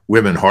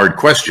women hard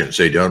questions.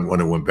 They don't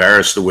want to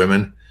embarrass the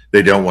women.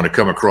 They don't want to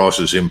come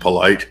across as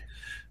impolite.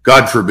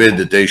 God forbid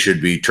that they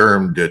should be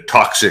termed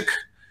toxic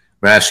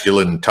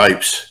masculine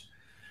types.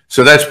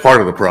 So that's part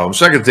of the problem.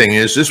 Second thing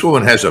is, this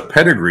woman has a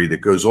pedigree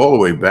that goes all the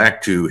way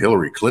back to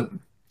Hillary Clinton.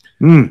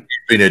 She's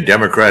been a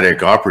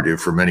Democratic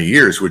operative for many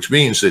years, which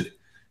means that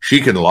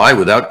she can lie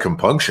without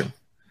compunction.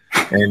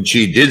 And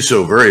she did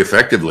so very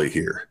effectively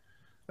here.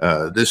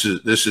 This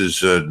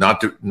is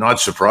not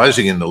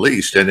surprising in the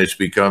least, and it's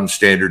become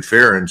standard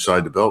fare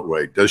inside the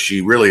Beltway. Does she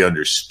really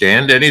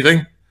understand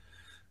anything?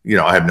 You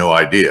know, I have no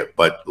idea.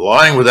 But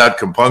lying without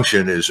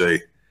compunction is a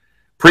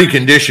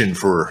precondition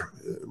for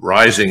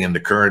rising in the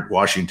current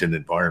Washington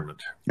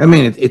environment. I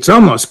mean, it's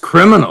almost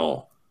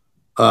criminal,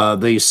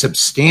 the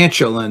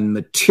substantial and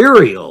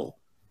material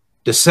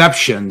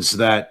deceptions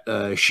that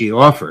she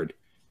offered.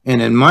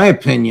 And in my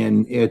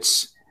opinion,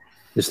 is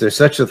there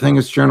such a thing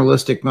as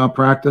journalistic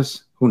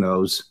malpractice? Who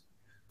knows?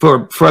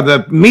 for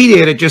the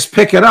media to just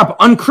pick it up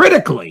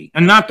uncritically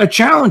and not to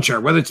challenge her,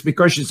 whether it's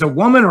because she's a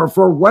woman or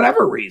for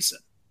whatever reason.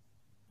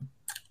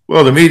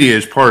 Well, the media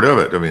is part of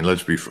it. I mean,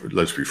 let's be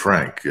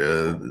frank.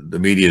 The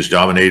media is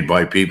dominated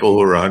by people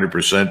who are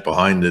 100%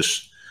 behind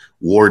this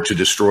war to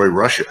destroy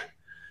Russia.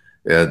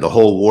 The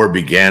whole war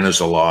began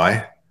as a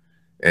lie.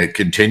 It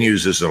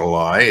continues as a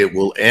lie. It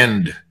will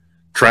end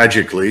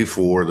tragically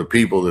for the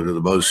people that are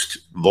the most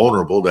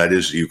vulnerable, that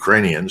is the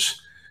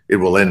Ukrainians. It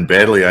will end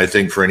badly, I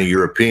think, for any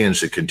Europeans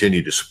that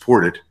continue to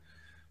support it.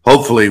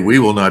 Hopefully, we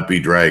will not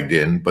be dragged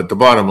in. But the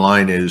bottom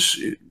line is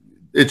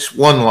it's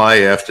one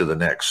lie after the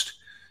next.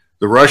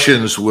 The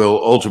Russians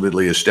will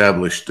ultimately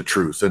establish the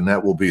truth, and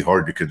that will be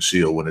hard to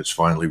conceal when it's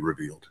finally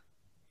revealed.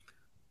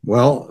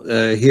 Well,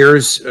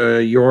 here's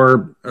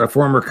your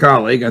former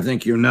colleague, I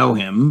think you know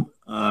him,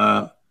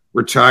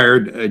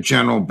 retired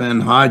General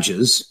Ben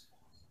Hodges,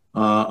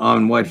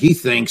 on what he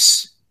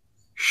thinks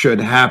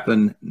should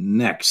happen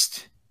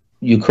next.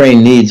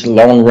 Ukraine needs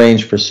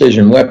long-range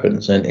precision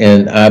weapons,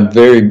 and I'm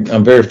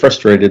very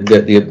frustrated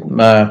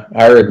that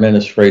our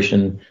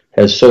administration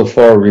has so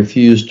far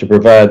refused to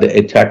provide the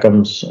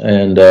ATACMS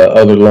and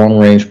other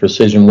long-range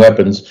precision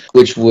weapons,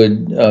 which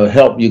would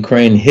help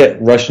Ukraine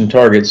hit Russian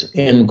targets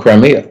in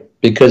Crimea.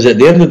 Because at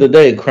the end of the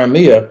day,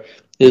 Crimea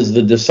is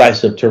the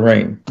decisive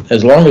terrain.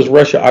 As long as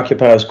Russia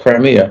occupies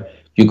Crimea,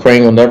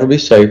 Ukraine will never be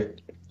safe,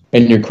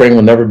 and Ukraine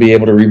will never be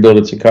able to rebuild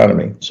its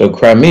economy. So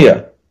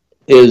Crimea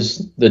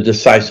is the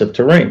decisive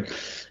terrain.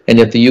 And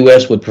if the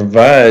U.S. would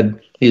provide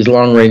these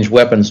long-range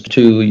weapons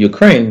to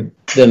Ukraine,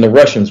 then the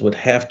Russians would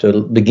have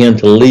to begin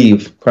to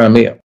leave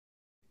Crimea.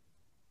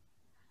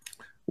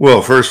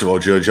 Well, first of all,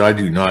 Judge, I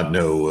do not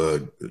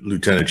know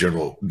Lieutenant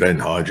General Ben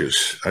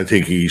Hodges. I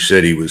think he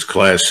said he was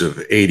class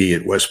of 80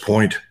 at West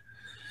Point.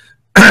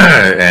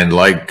 And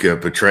like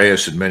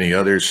Petraeus and many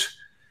others,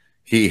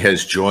 he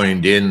has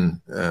joined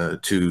in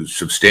to a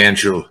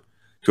substantial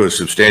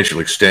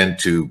extent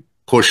to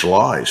push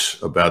lies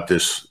about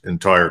this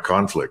entire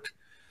conflict.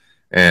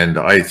 And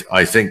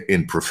I think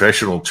in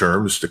professional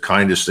terms, the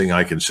kindest thing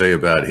I can say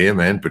about him,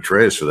 and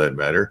Petraeus for that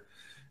matter,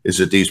 is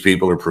that these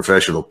people are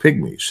professional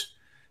pygmies.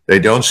 They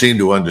don't seem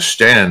to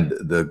understand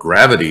the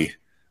gravity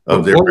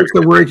of their... What was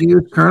the word you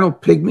used, Colonel?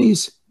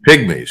 Pygmies?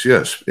 Pygmies,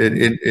 yes.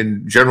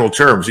 In general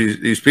terms,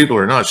 these people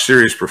are not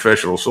serious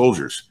professional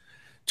soldiers.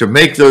 To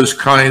make those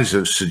kinds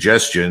of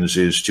suggestions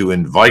is to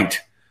invite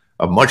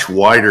a much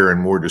wider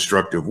and more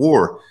destructive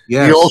war.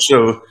 Yes. He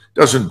also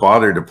doesn't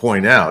bother to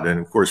point out, and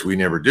of course we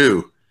never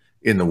do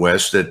in the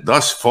West, that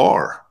thus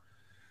far,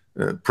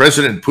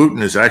 President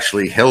Putin has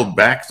actually held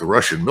back the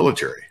Russian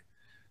military.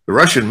 The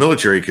Russian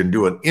military can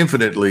do an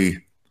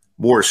infinitely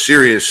more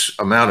serious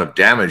amount of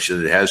damage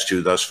than it has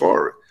to thus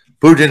far.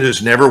 Putin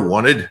has never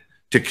wanted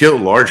to kill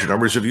large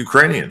numbers of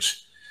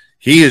Ukrainians.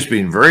 He has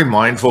been very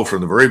mindful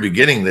from the very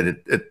beginning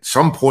that at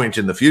some point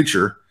in the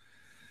future,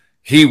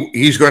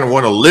 he's going to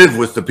want to live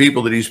with the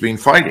people that he's been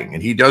fighting,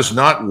 and he does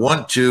not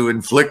want to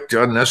inflict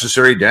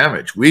unnecessary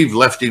damage. We've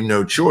left him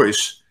no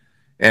choice.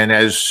 And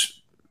as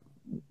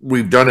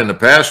we've done in the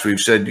past, we've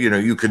said, you know,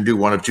 you can do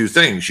one of two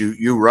things.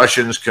 You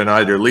Russians can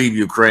either leave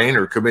Ukraine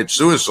or commit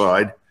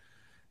suicide.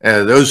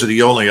 Those are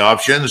the only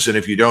options. And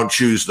if you don't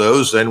choose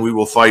those, then we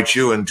will fight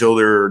you until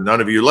there are none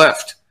of you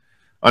left.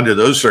 Under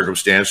those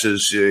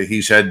circumstances,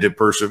 he's had to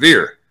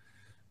persevere.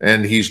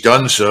 And he's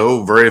done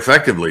so very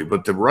effectively.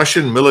 But the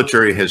Russian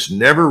military has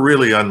never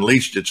really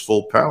unleashed its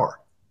full power.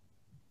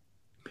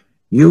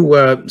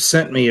 You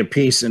sent me a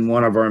piece in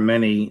one of our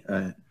many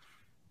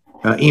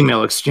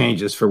email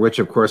exchanges, for which,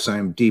 of course, I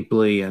am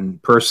deeply and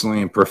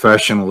personally and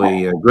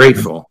professionally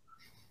grateful.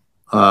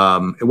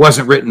 It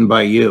wasn't written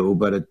by you,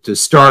 but it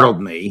startled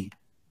me.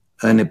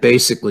 And it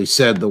basically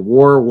said the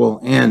war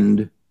will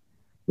end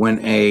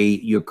when a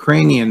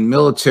Ukrainian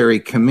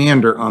military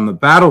commander on the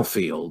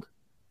battlefield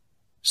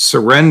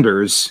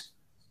surrenders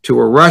to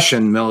a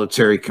Russian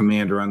military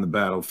commander on the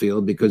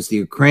battlefield, because the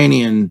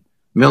Ukrainian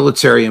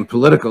military and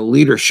political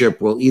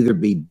leadership will either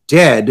be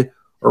dead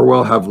or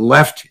will have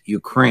left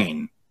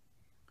Ukraine.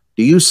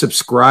 Do you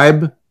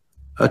subscribe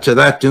to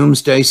that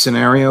doomsday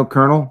scenario,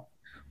 Colonel?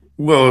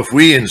 Well, if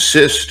we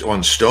insist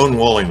on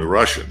stonewalling the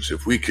Russians,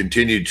 if we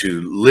continue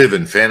to live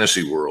in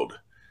fantasy world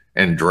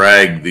and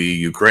drag the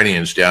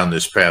Ukrainians down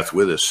this path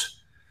with us,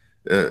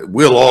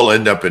 we'll all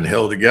end up in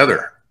hell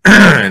together.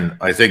 And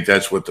I think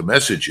that's what the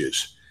message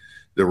is.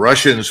 The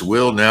Russians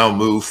will now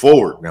move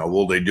forward. Now,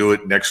 will they do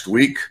it next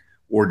week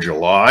or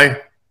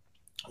July,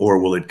 or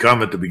will it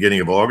come at the beginning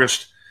of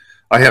August?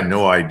 I have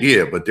no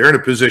idea, but they're in a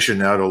position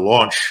now to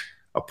launch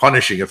a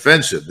punishing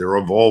offensive. There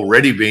have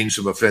already been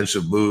some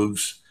offensive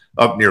moves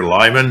up near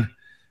Lyman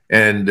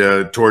and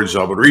towards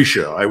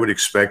Zaporizhzhia. I would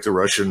expect the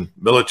Russian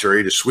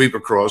military to sweep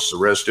across the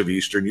rest of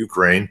eastern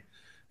Ukraine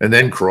and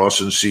then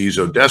cross and seize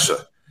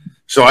Odessa.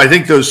 So I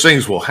think those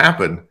things will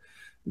happen.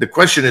 The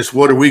question is,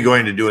 what are we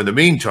going to do in the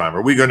meantime?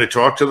 Are we going to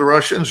talk to the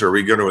Russians? Are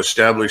we going to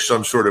establish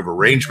some sort of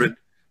arrangement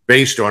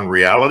based on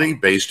reality,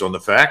 based on the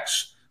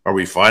facts? Are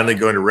we finally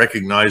going to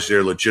recognize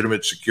their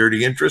legitimate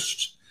security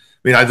interests?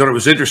 I mean, I thought it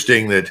was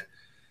interesting that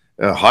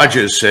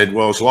Hodges said,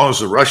 well, as long as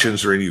the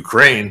Russians are in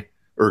Ukraine,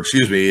 or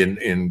excuse me,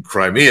 in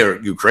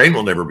Crimea, Ukraine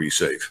will never be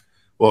safe.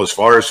 Well, as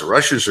far as the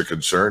Russians are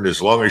concerned,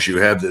 as long as you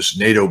have this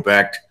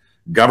NATO-backed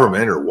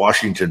government or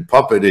Washington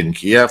puppet in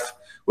Kiev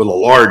with a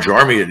large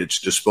army at its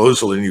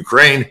disposal in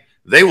Ukraine,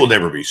 they will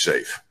never be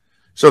safe.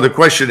 So the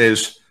question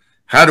is,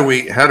 how do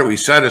we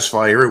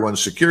satisfy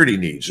everyone's security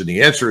needs? And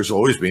the answer has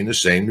always been the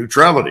same: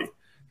 neutrality.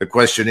 The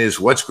question is,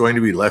 what's going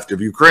to be left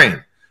of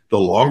Ukraine? The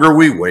longer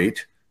we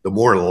wait, the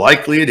more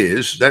likely it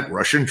is that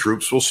Russian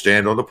troops will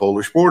stand on the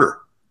Polish border.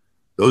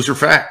 Those are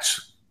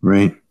facts.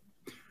 Right.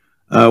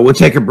 We'll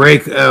take a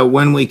break.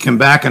 When we come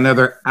back,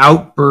 another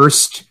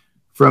outburst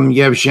from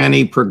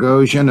Yevgeny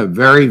Prigozhin, a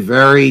very,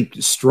 very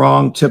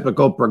strong,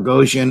 typical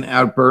Prigozhin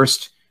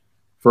outburst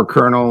for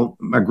Colonel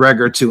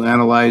Mcgregor to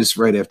analyze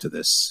right after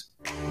this.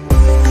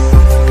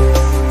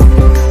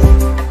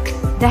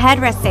 The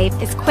headrest safe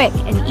is quick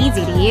and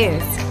easy to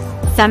use.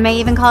 Some may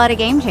even call it a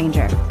game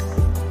changer.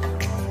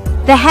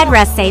 The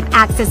headrest safe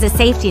acts as a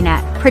safety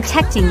net,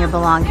 protecting your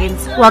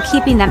belongings while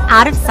keeping them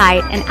out of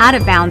sight and out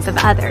of bounds of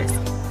others,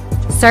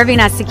 serving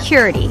as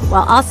security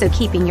while also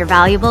keeping your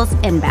valuables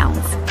in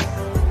bounds.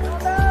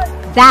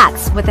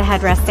 That's what the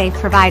headrest safe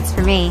provides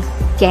for me.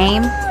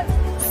 Game,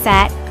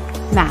 set,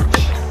 match.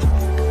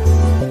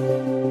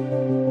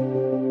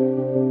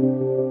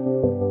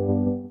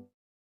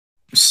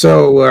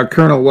 So,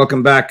 Colonel,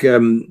 welcome back.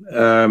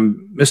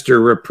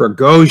 Mr.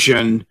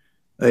 Prigozhin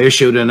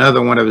issued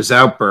another one of his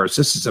outbursts.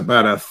 This is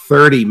about a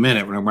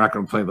 30-minute, we're not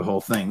going to play the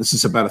whole thing. This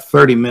is about a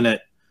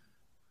 30-minute,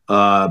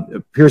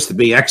 appears to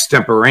be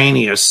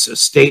extemporaneous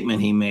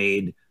statement he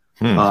made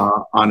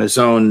on his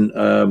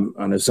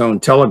own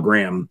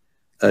Telegram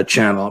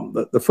channel.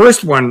 The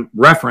first one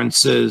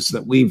references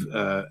that we've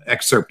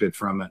excerpted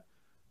from it,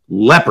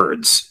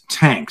 Leopards,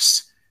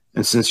 tanks.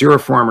 And since you're a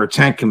former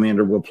tank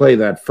commander, we'll play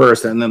that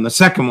first. And then the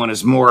second one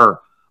is more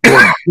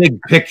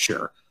big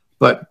picture.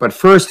 But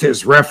first,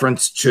 his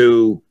reference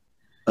to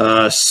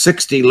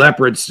 60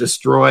 Leopards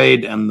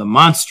destroyed and the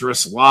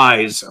monstrous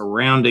lies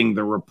surrounding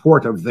the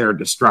report of their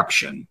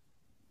destruction.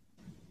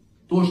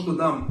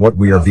 What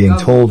we are being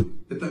told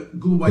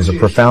is a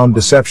profound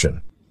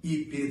deception.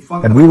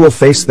 And we will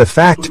face the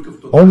fact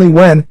only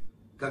when,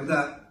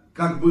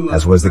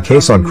 as was the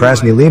case on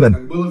Krasny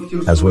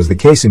Liman, as was the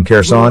case in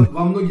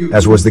Kherson,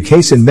 as was the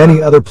case in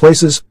many other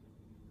places,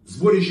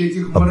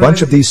 a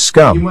bunch of these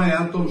scum,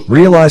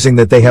 realizing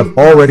that they have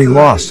already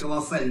lost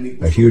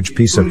a huge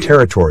piece of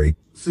territory,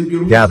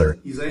 gather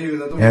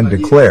and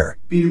declare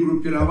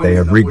that they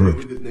have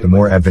regrouped the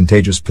more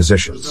advantageous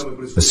positions.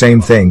 The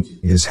same thing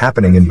is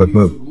happening in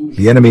Bakhmut.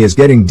 The enemy is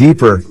getting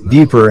deeper,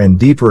 deeper and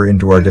deeper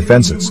into our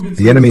defenses.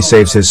 The enemy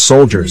saves his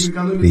soldiers.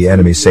 The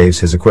enemy saves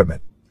his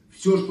equipment.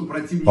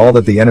 All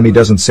that the enemy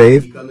doesn't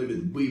save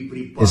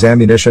is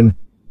ammunition,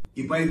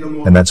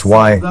 and that's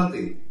why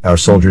our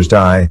soldiers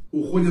die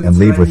and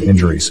leave with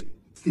injuries.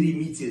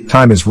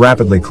 Time is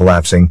rapidly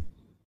collapsing.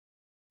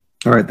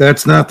 All right,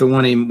 that's not the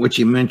one in which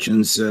he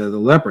mentions the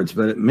Leopards,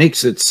 but it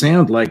makes it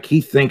sound like he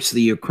thinks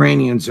the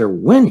Ukrainians are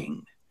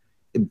winning.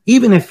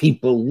 Even if he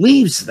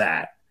believes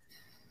that,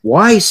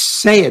 why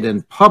say it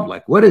in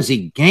public? What does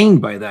he gain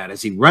by that?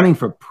 Is he running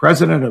for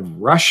president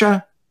of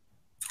Russia?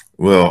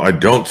 Well, I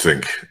don't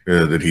think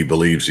that he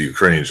believes the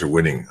Ukrainians are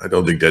winning. I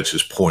don't think that's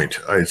his point.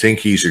 I think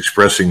he's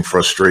expressing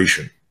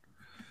frustration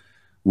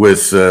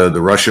with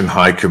the Russian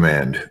high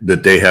command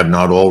that they have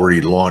not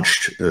already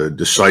launched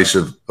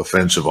decisive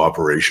offensive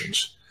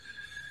operations.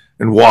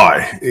 And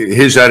why?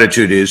 His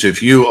attitude is,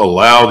 if you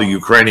allow the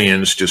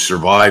Ukrainians to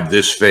survive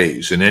this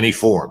phase in any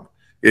form,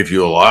 if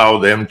you allow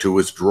them to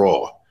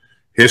withdraw,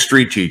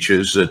 history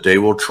teaches that they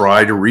will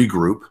try to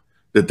regroup,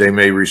 that they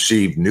may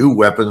receive new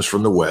weapons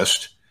from the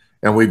West,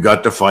 and we've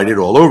got to fight it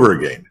all over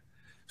again.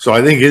 So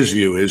I think his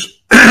view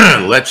is,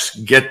 let's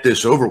get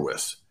this over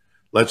with.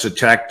 Let's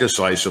attack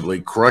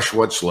decisively, crush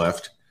what's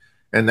left,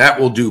 and that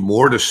will do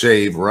more to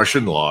save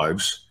Russian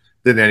lives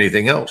than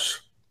anything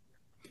else.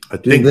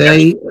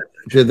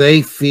 Do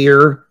they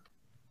fear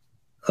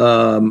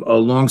a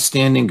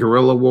long-standing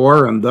guerrilla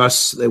war, and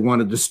thus they want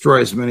to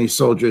destroy as many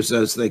soldiers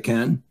as they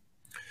can?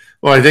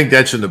 Well, I think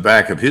that's in the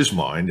back of his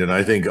mind, and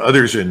I think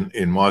others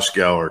in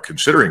Moscow are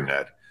considering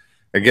that.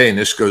 Again,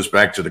 this goes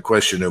back to the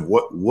question of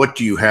what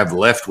do you have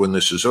left when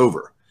this is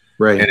over?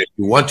 Right. And if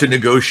you want to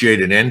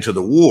negotiate an end to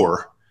the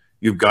war,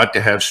 you've got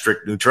to have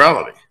strict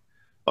neutrality.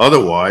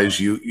 Otherwise,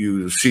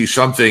 you see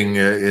something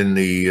in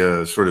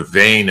the sort of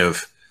vein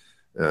of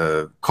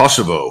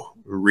Kosovo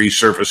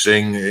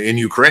resurfacing in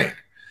Ukraine,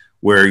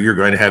 where you're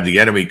going to have the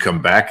enemy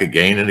come back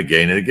again and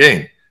again and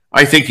again.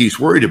 I think he's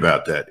worried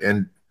about that.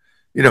 And,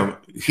 you know,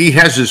 he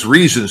has his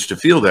reasons to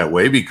feel that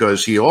way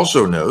because he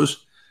also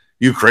knows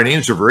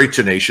Ukrainians are very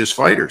tenacious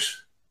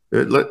fighters.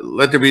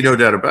 Let there be no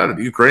doubt about it.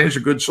 The Ukrainians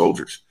are good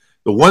soldiers.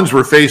 The ones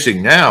we're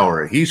facing now,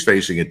 or he's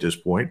facing at this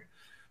point,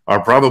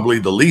 are probably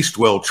the least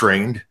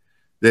well-trained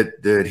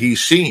that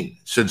he's seen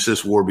since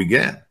this war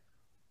began.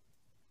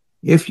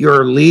 If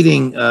you're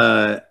leading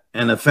an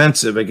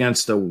offensive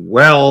against a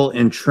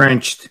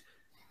well-entrenched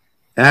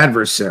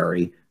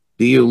adversary,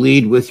 do you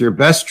lead with your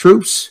best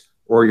troops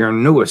or your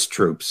newest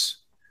troops?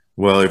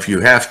 Well, if you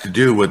have to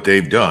do what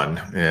they've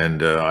done,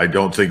 and I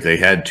don't think they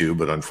had to,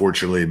 but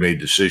unfortunately made a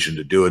decision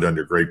to do it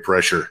under great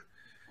pressure,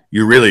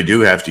 you really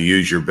do have to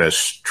use your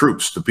best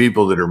troops, the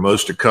people that are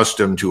most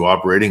accustomed to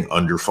operating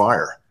under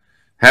fire.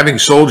 Having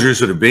soldiers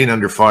that have been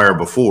under fire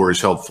before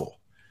is helpful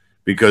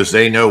because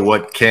they know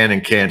what can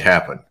and can't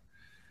happen.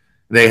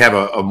 They have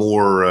a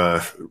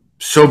more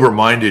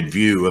sober-minded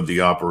view of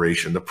the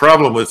operation. The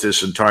problem with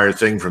this entire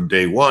thing from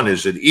day one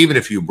is that even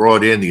if you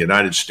brought in the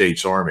United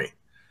States Army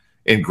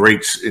in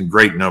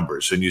great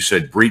numbers and you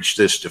said breach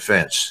this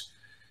defense,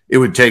 it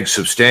would take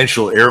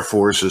substantial Air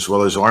Force as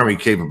well as Army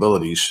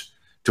capabilities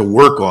to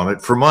work on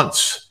it for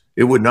months.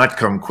 It would not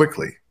come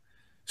quickly.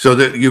 So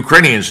the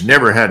Ukrainians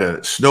never had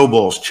a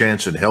snowball's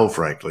chance in hell,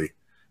 frankly,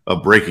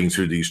 of breaking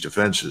through these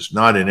defenses,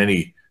 not in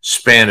any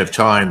span of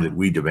time that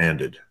we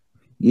demanded.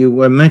 You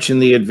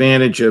mentioned the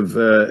advantage of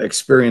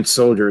experienced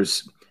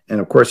soldiers, and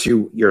of course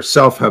you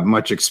yourself have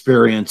much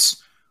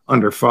experience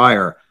under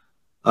fire.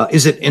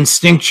 Is it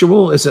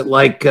instinctual? Is it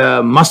like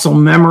muscle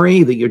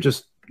memory that you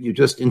just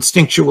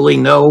instinctually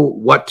know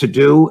what to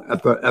do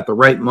at the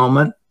right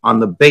moment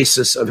on the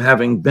basis of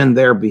having been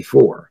there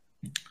before?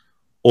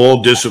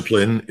 All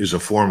discipline is a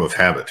form of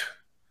habit.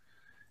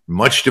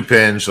 Much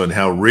depends on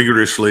how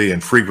rigorously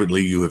and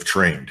frequently you have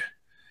trained.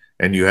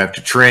 And you have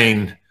to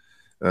train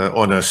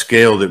on a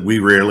scale that we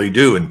rarely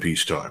do in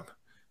peacetime,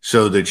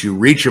 so that you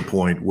reach a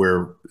point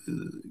where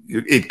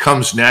it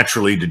comes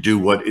naturally to do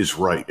what is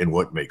right and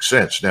what makes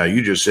sense. Now,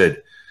 you just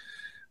said,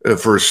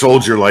 for a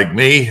soldier like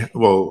me,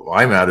 well,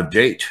 I'm out of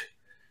date.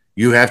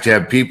 You have to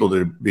have people that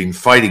have been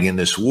fighting in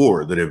this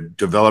war, that have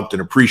developed an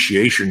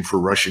appreciation for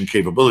Russian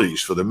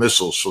capabilities, for the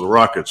missiles, for the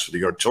rockets, for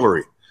the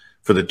artillery,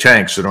 for the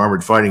tanks and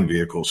armored fighting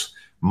vehicles,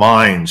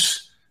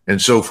 mines, and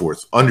so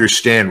forth.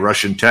 Understand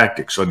Russian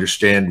tactics,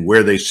 understand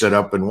where they set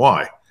up and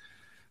why.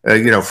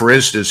 For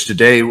instance,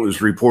 today it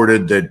was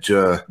reported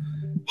that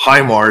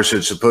HIMARS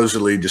had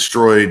supposedly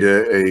destroyed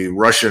a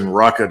Russian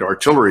rocket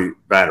artillery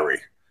battery,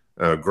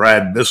 a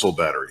Grad missile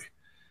battery.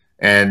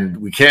 And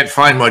we can't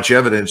find much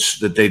evidence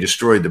that they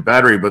destroyed the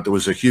battery, but there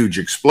was a huge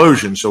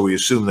explosion, so we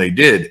assume they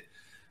did.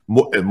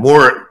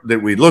 More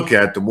that we look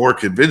at, the more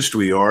convinced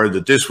we are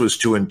that this was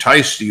to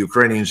entice the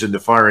Ukrainians into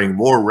firing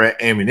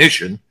more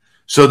ammunition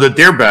so that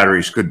their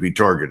batteries could be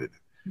targeted.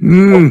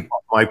 Well,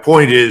 my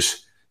point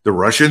is, the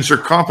Russians are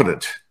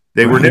competent.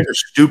 They were never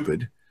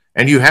stupid,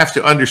 and you have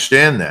to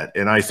understand that.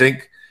 And I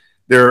think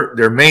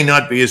there may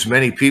not be as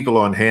many people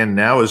on hand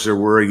now as there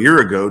were a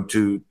year ago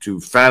to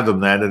fathom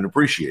that and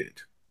appreciate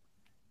it.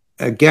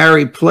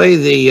 Gary, play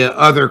the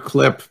other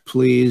clip,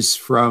 please,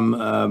 from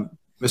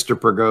Mr.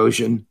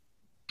 Prigozhin.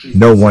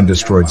 No one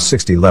destroyed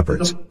 60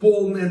 leopards.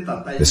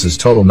 This is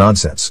total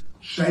nonsense.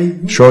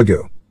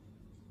 Shoigu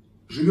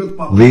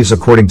leaves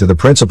according to the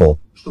principle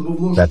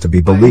that to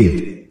be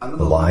believed,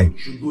 the lie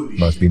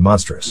must be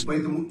monstrous.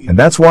 And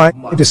that's why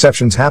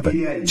deceptions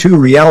happen. Two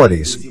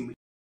realities.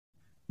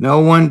 No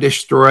one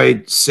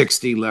destroyed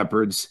 60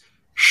 leopards.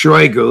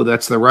 Shoigu,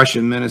 that's the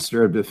Russian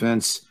Minister of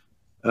Defense,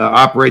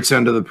 operates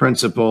under the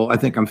principle, I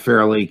think I'm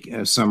fairly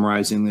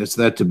summarizing this,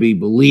 that to be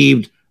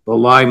believed, the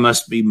lie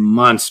must be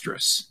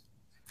monstrous.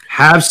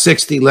 Have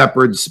 60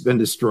 leopards been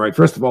destroyed?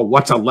 First of all,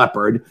 what's a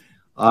leopard?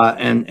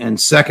 And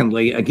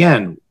secondly,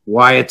 again,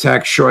 why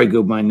attack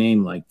Shoigu by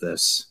name like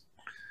this?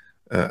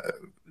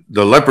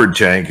 The Leopard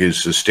tank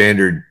is the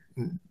standard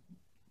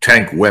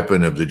tank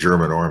weapon of the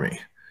German army.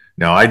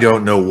 Now, I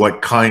don't know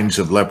what kinds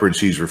of Leopards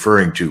he's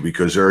referring to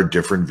because there are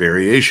different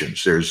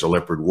variations. There's the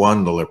Leopard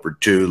 1, the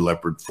Leopard 2,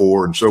 Leopard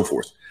 4, and so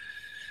forth.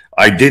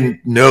 I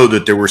didn't know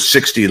that there were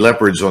 60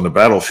 Leopards on the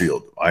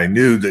battlefield. I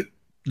knew that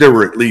there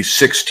were at least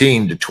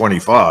 16 to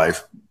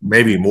 25,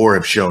 maybe more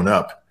have shown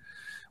up.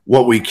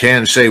 What we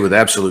can say with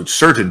absolute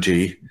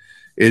certainty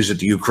is that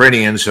the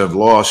Ukrainians have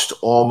lost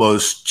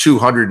almost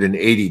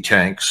 280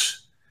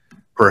 tanks,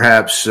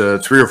 perhaps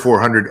 300 or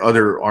 400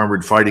 other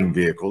armored fighting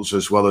vehicles,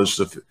 as well as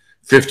the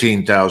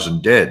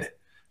 15,000 dead.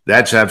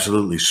 That's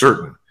absolutely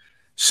certain.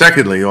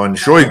 Secondly, on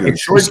Shoigu...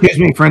 Excuse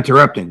me for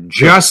interrupting.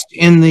 Just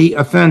in the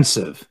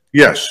offensive?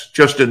 Yes,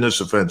 just in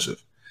this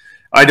offensive.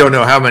 I don't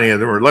know how many of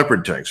them are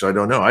Leopard tanks. I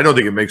don't know. I don't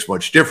think it makes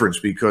much difference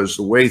because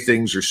the way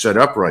things are set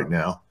up right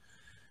now,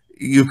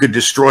 you could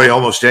destroy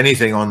almost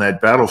anything on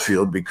that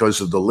battlefield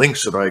because of the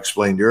links that I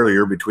explained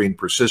earlier between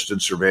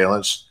persistent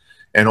surveillance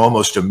and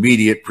almost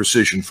immediate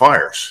precision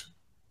fires.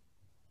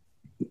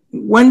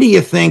 When do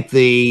you think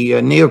the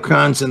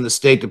neocons in the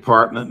State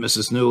Department,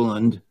 Mrs.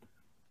 Newland,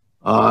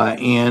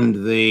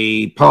 and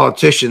the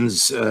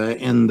politicians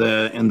in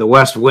the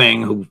West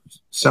Wing who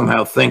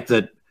somehow think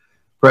that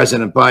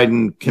President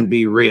Biden can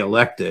be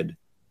reelected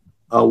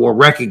will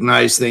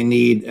recognize they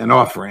need an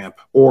off-ramp,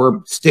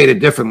 or stated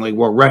differently,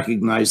 will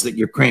recognize that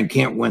Ukraine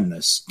can't win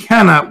this,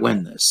 cannot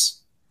win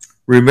this?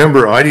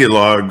 Remember,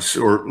 ideologues,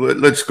 or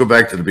let's go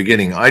back to the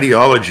beginning.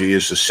 Ideology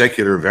is a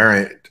secular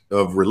variant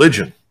of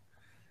religion.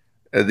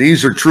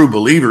 These are true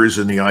believers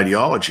in the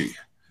ideology,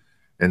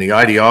 and the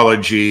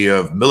ideology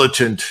of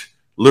militant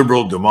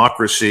liberal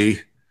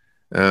democracy,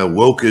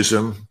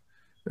 wokeism,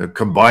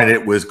 combine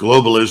it with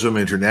globalism,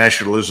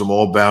 internationalism,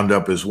 all bound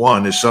up as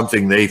one, is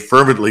something they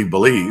fervently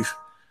believe,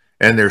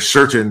 and they're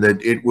certain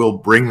that it will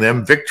bring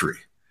them victory.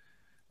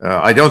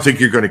 I don't think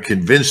you're going to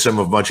convince them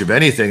of much of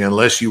anything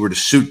unless you were to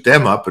suit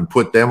them up and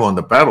put them on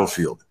the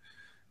battlefield,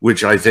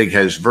 which I think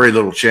has very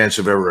little chance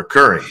of ever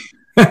occurring.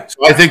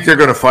 So I think they're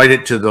going to fight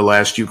it to the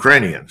last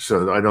Ukrainian.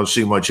 So I don't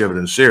see much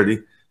evidence there.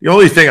 The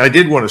only thing I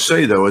did want to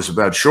say, though, is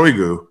about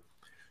Shoigu.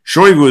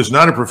 Shoigu is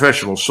not a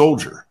professional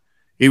soldier.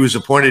 He was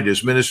appointed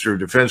as Minister of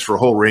Defense for a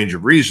whole range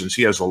of reasons.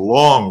 He has a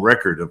long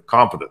record of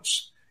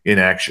competence in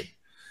action.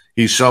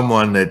 He's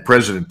someone that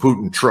President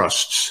Putin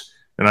trusts.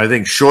 And I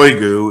think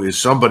Shoigu is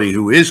somebody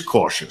who is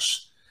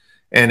cautious.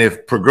 And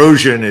if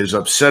Prigozhin is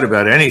upset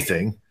about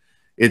anything,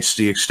 it's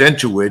the extent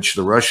to which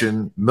the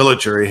Russian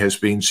military has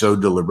been so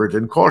deliberate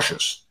and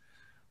cautious.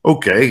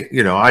 Okay,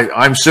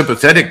 I'm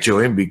sympathetic to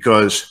him,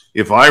 because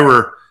if I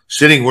were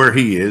sitting where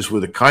he is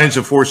with the kinds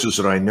of forces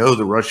that I know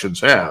the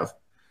Russians have,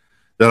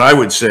 then I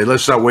would say,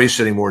 let's not waste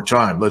any more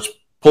time. Let's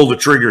pull the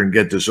trigger and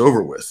get this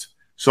over with.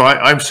 So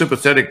I'm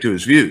sympathetic to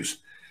his views.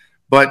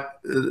 But,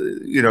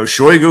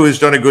 Shoigu has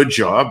done a good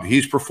job.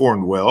 He's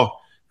performed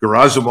well.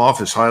 Gerasimov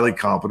is highly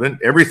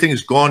competent.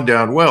 Everything's gone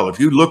down well. If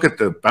you look at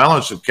the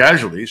balance of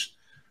casualties,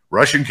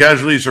 Russian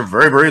casualties are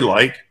very, very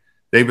light.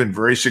 They've been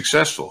very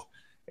successful.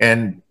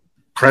 And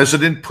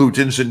President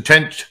Putin's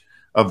intent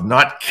of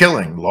not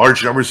killing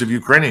large numbers of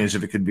Ukrainians,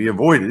 if it can be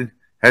avoided,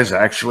 has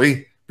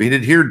actually been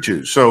adhered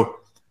to. So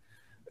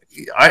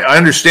I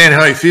understand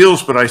how he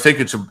feels, but I think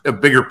it's a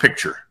bigger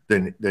picture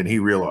than he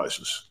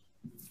realizes.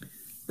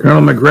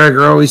 Colonel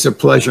Mcgregor, always a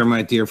pleasure,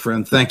 my dear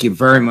friend. Thank you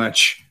very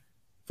much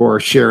for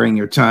sharing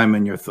your time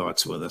and your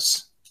thoughts with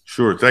us.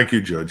 Sure. Thank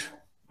you, Judge.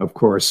 Of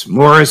course.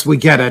 More as we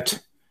get it.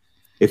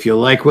 If you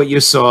like what you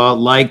saw,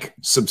 like,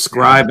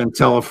 subscribe, and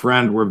tell a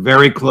friend. We're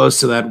very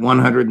close to that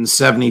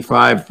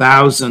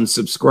 175,000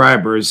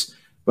 subscribers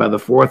by the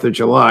 4th of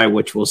July,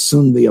 which will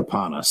soon be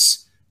upon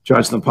us.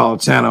 Judge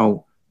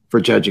Napolitano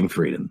for Judging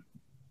Freedom.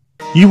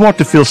 You want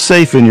to feel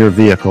safe in your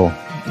vehicle.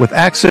 With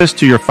access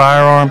to your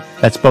firearm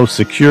that's both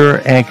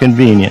secure and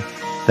convenient,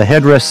 the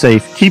headrest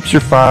safe keeps your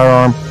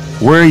firearm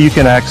where you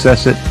can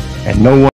access it, and no one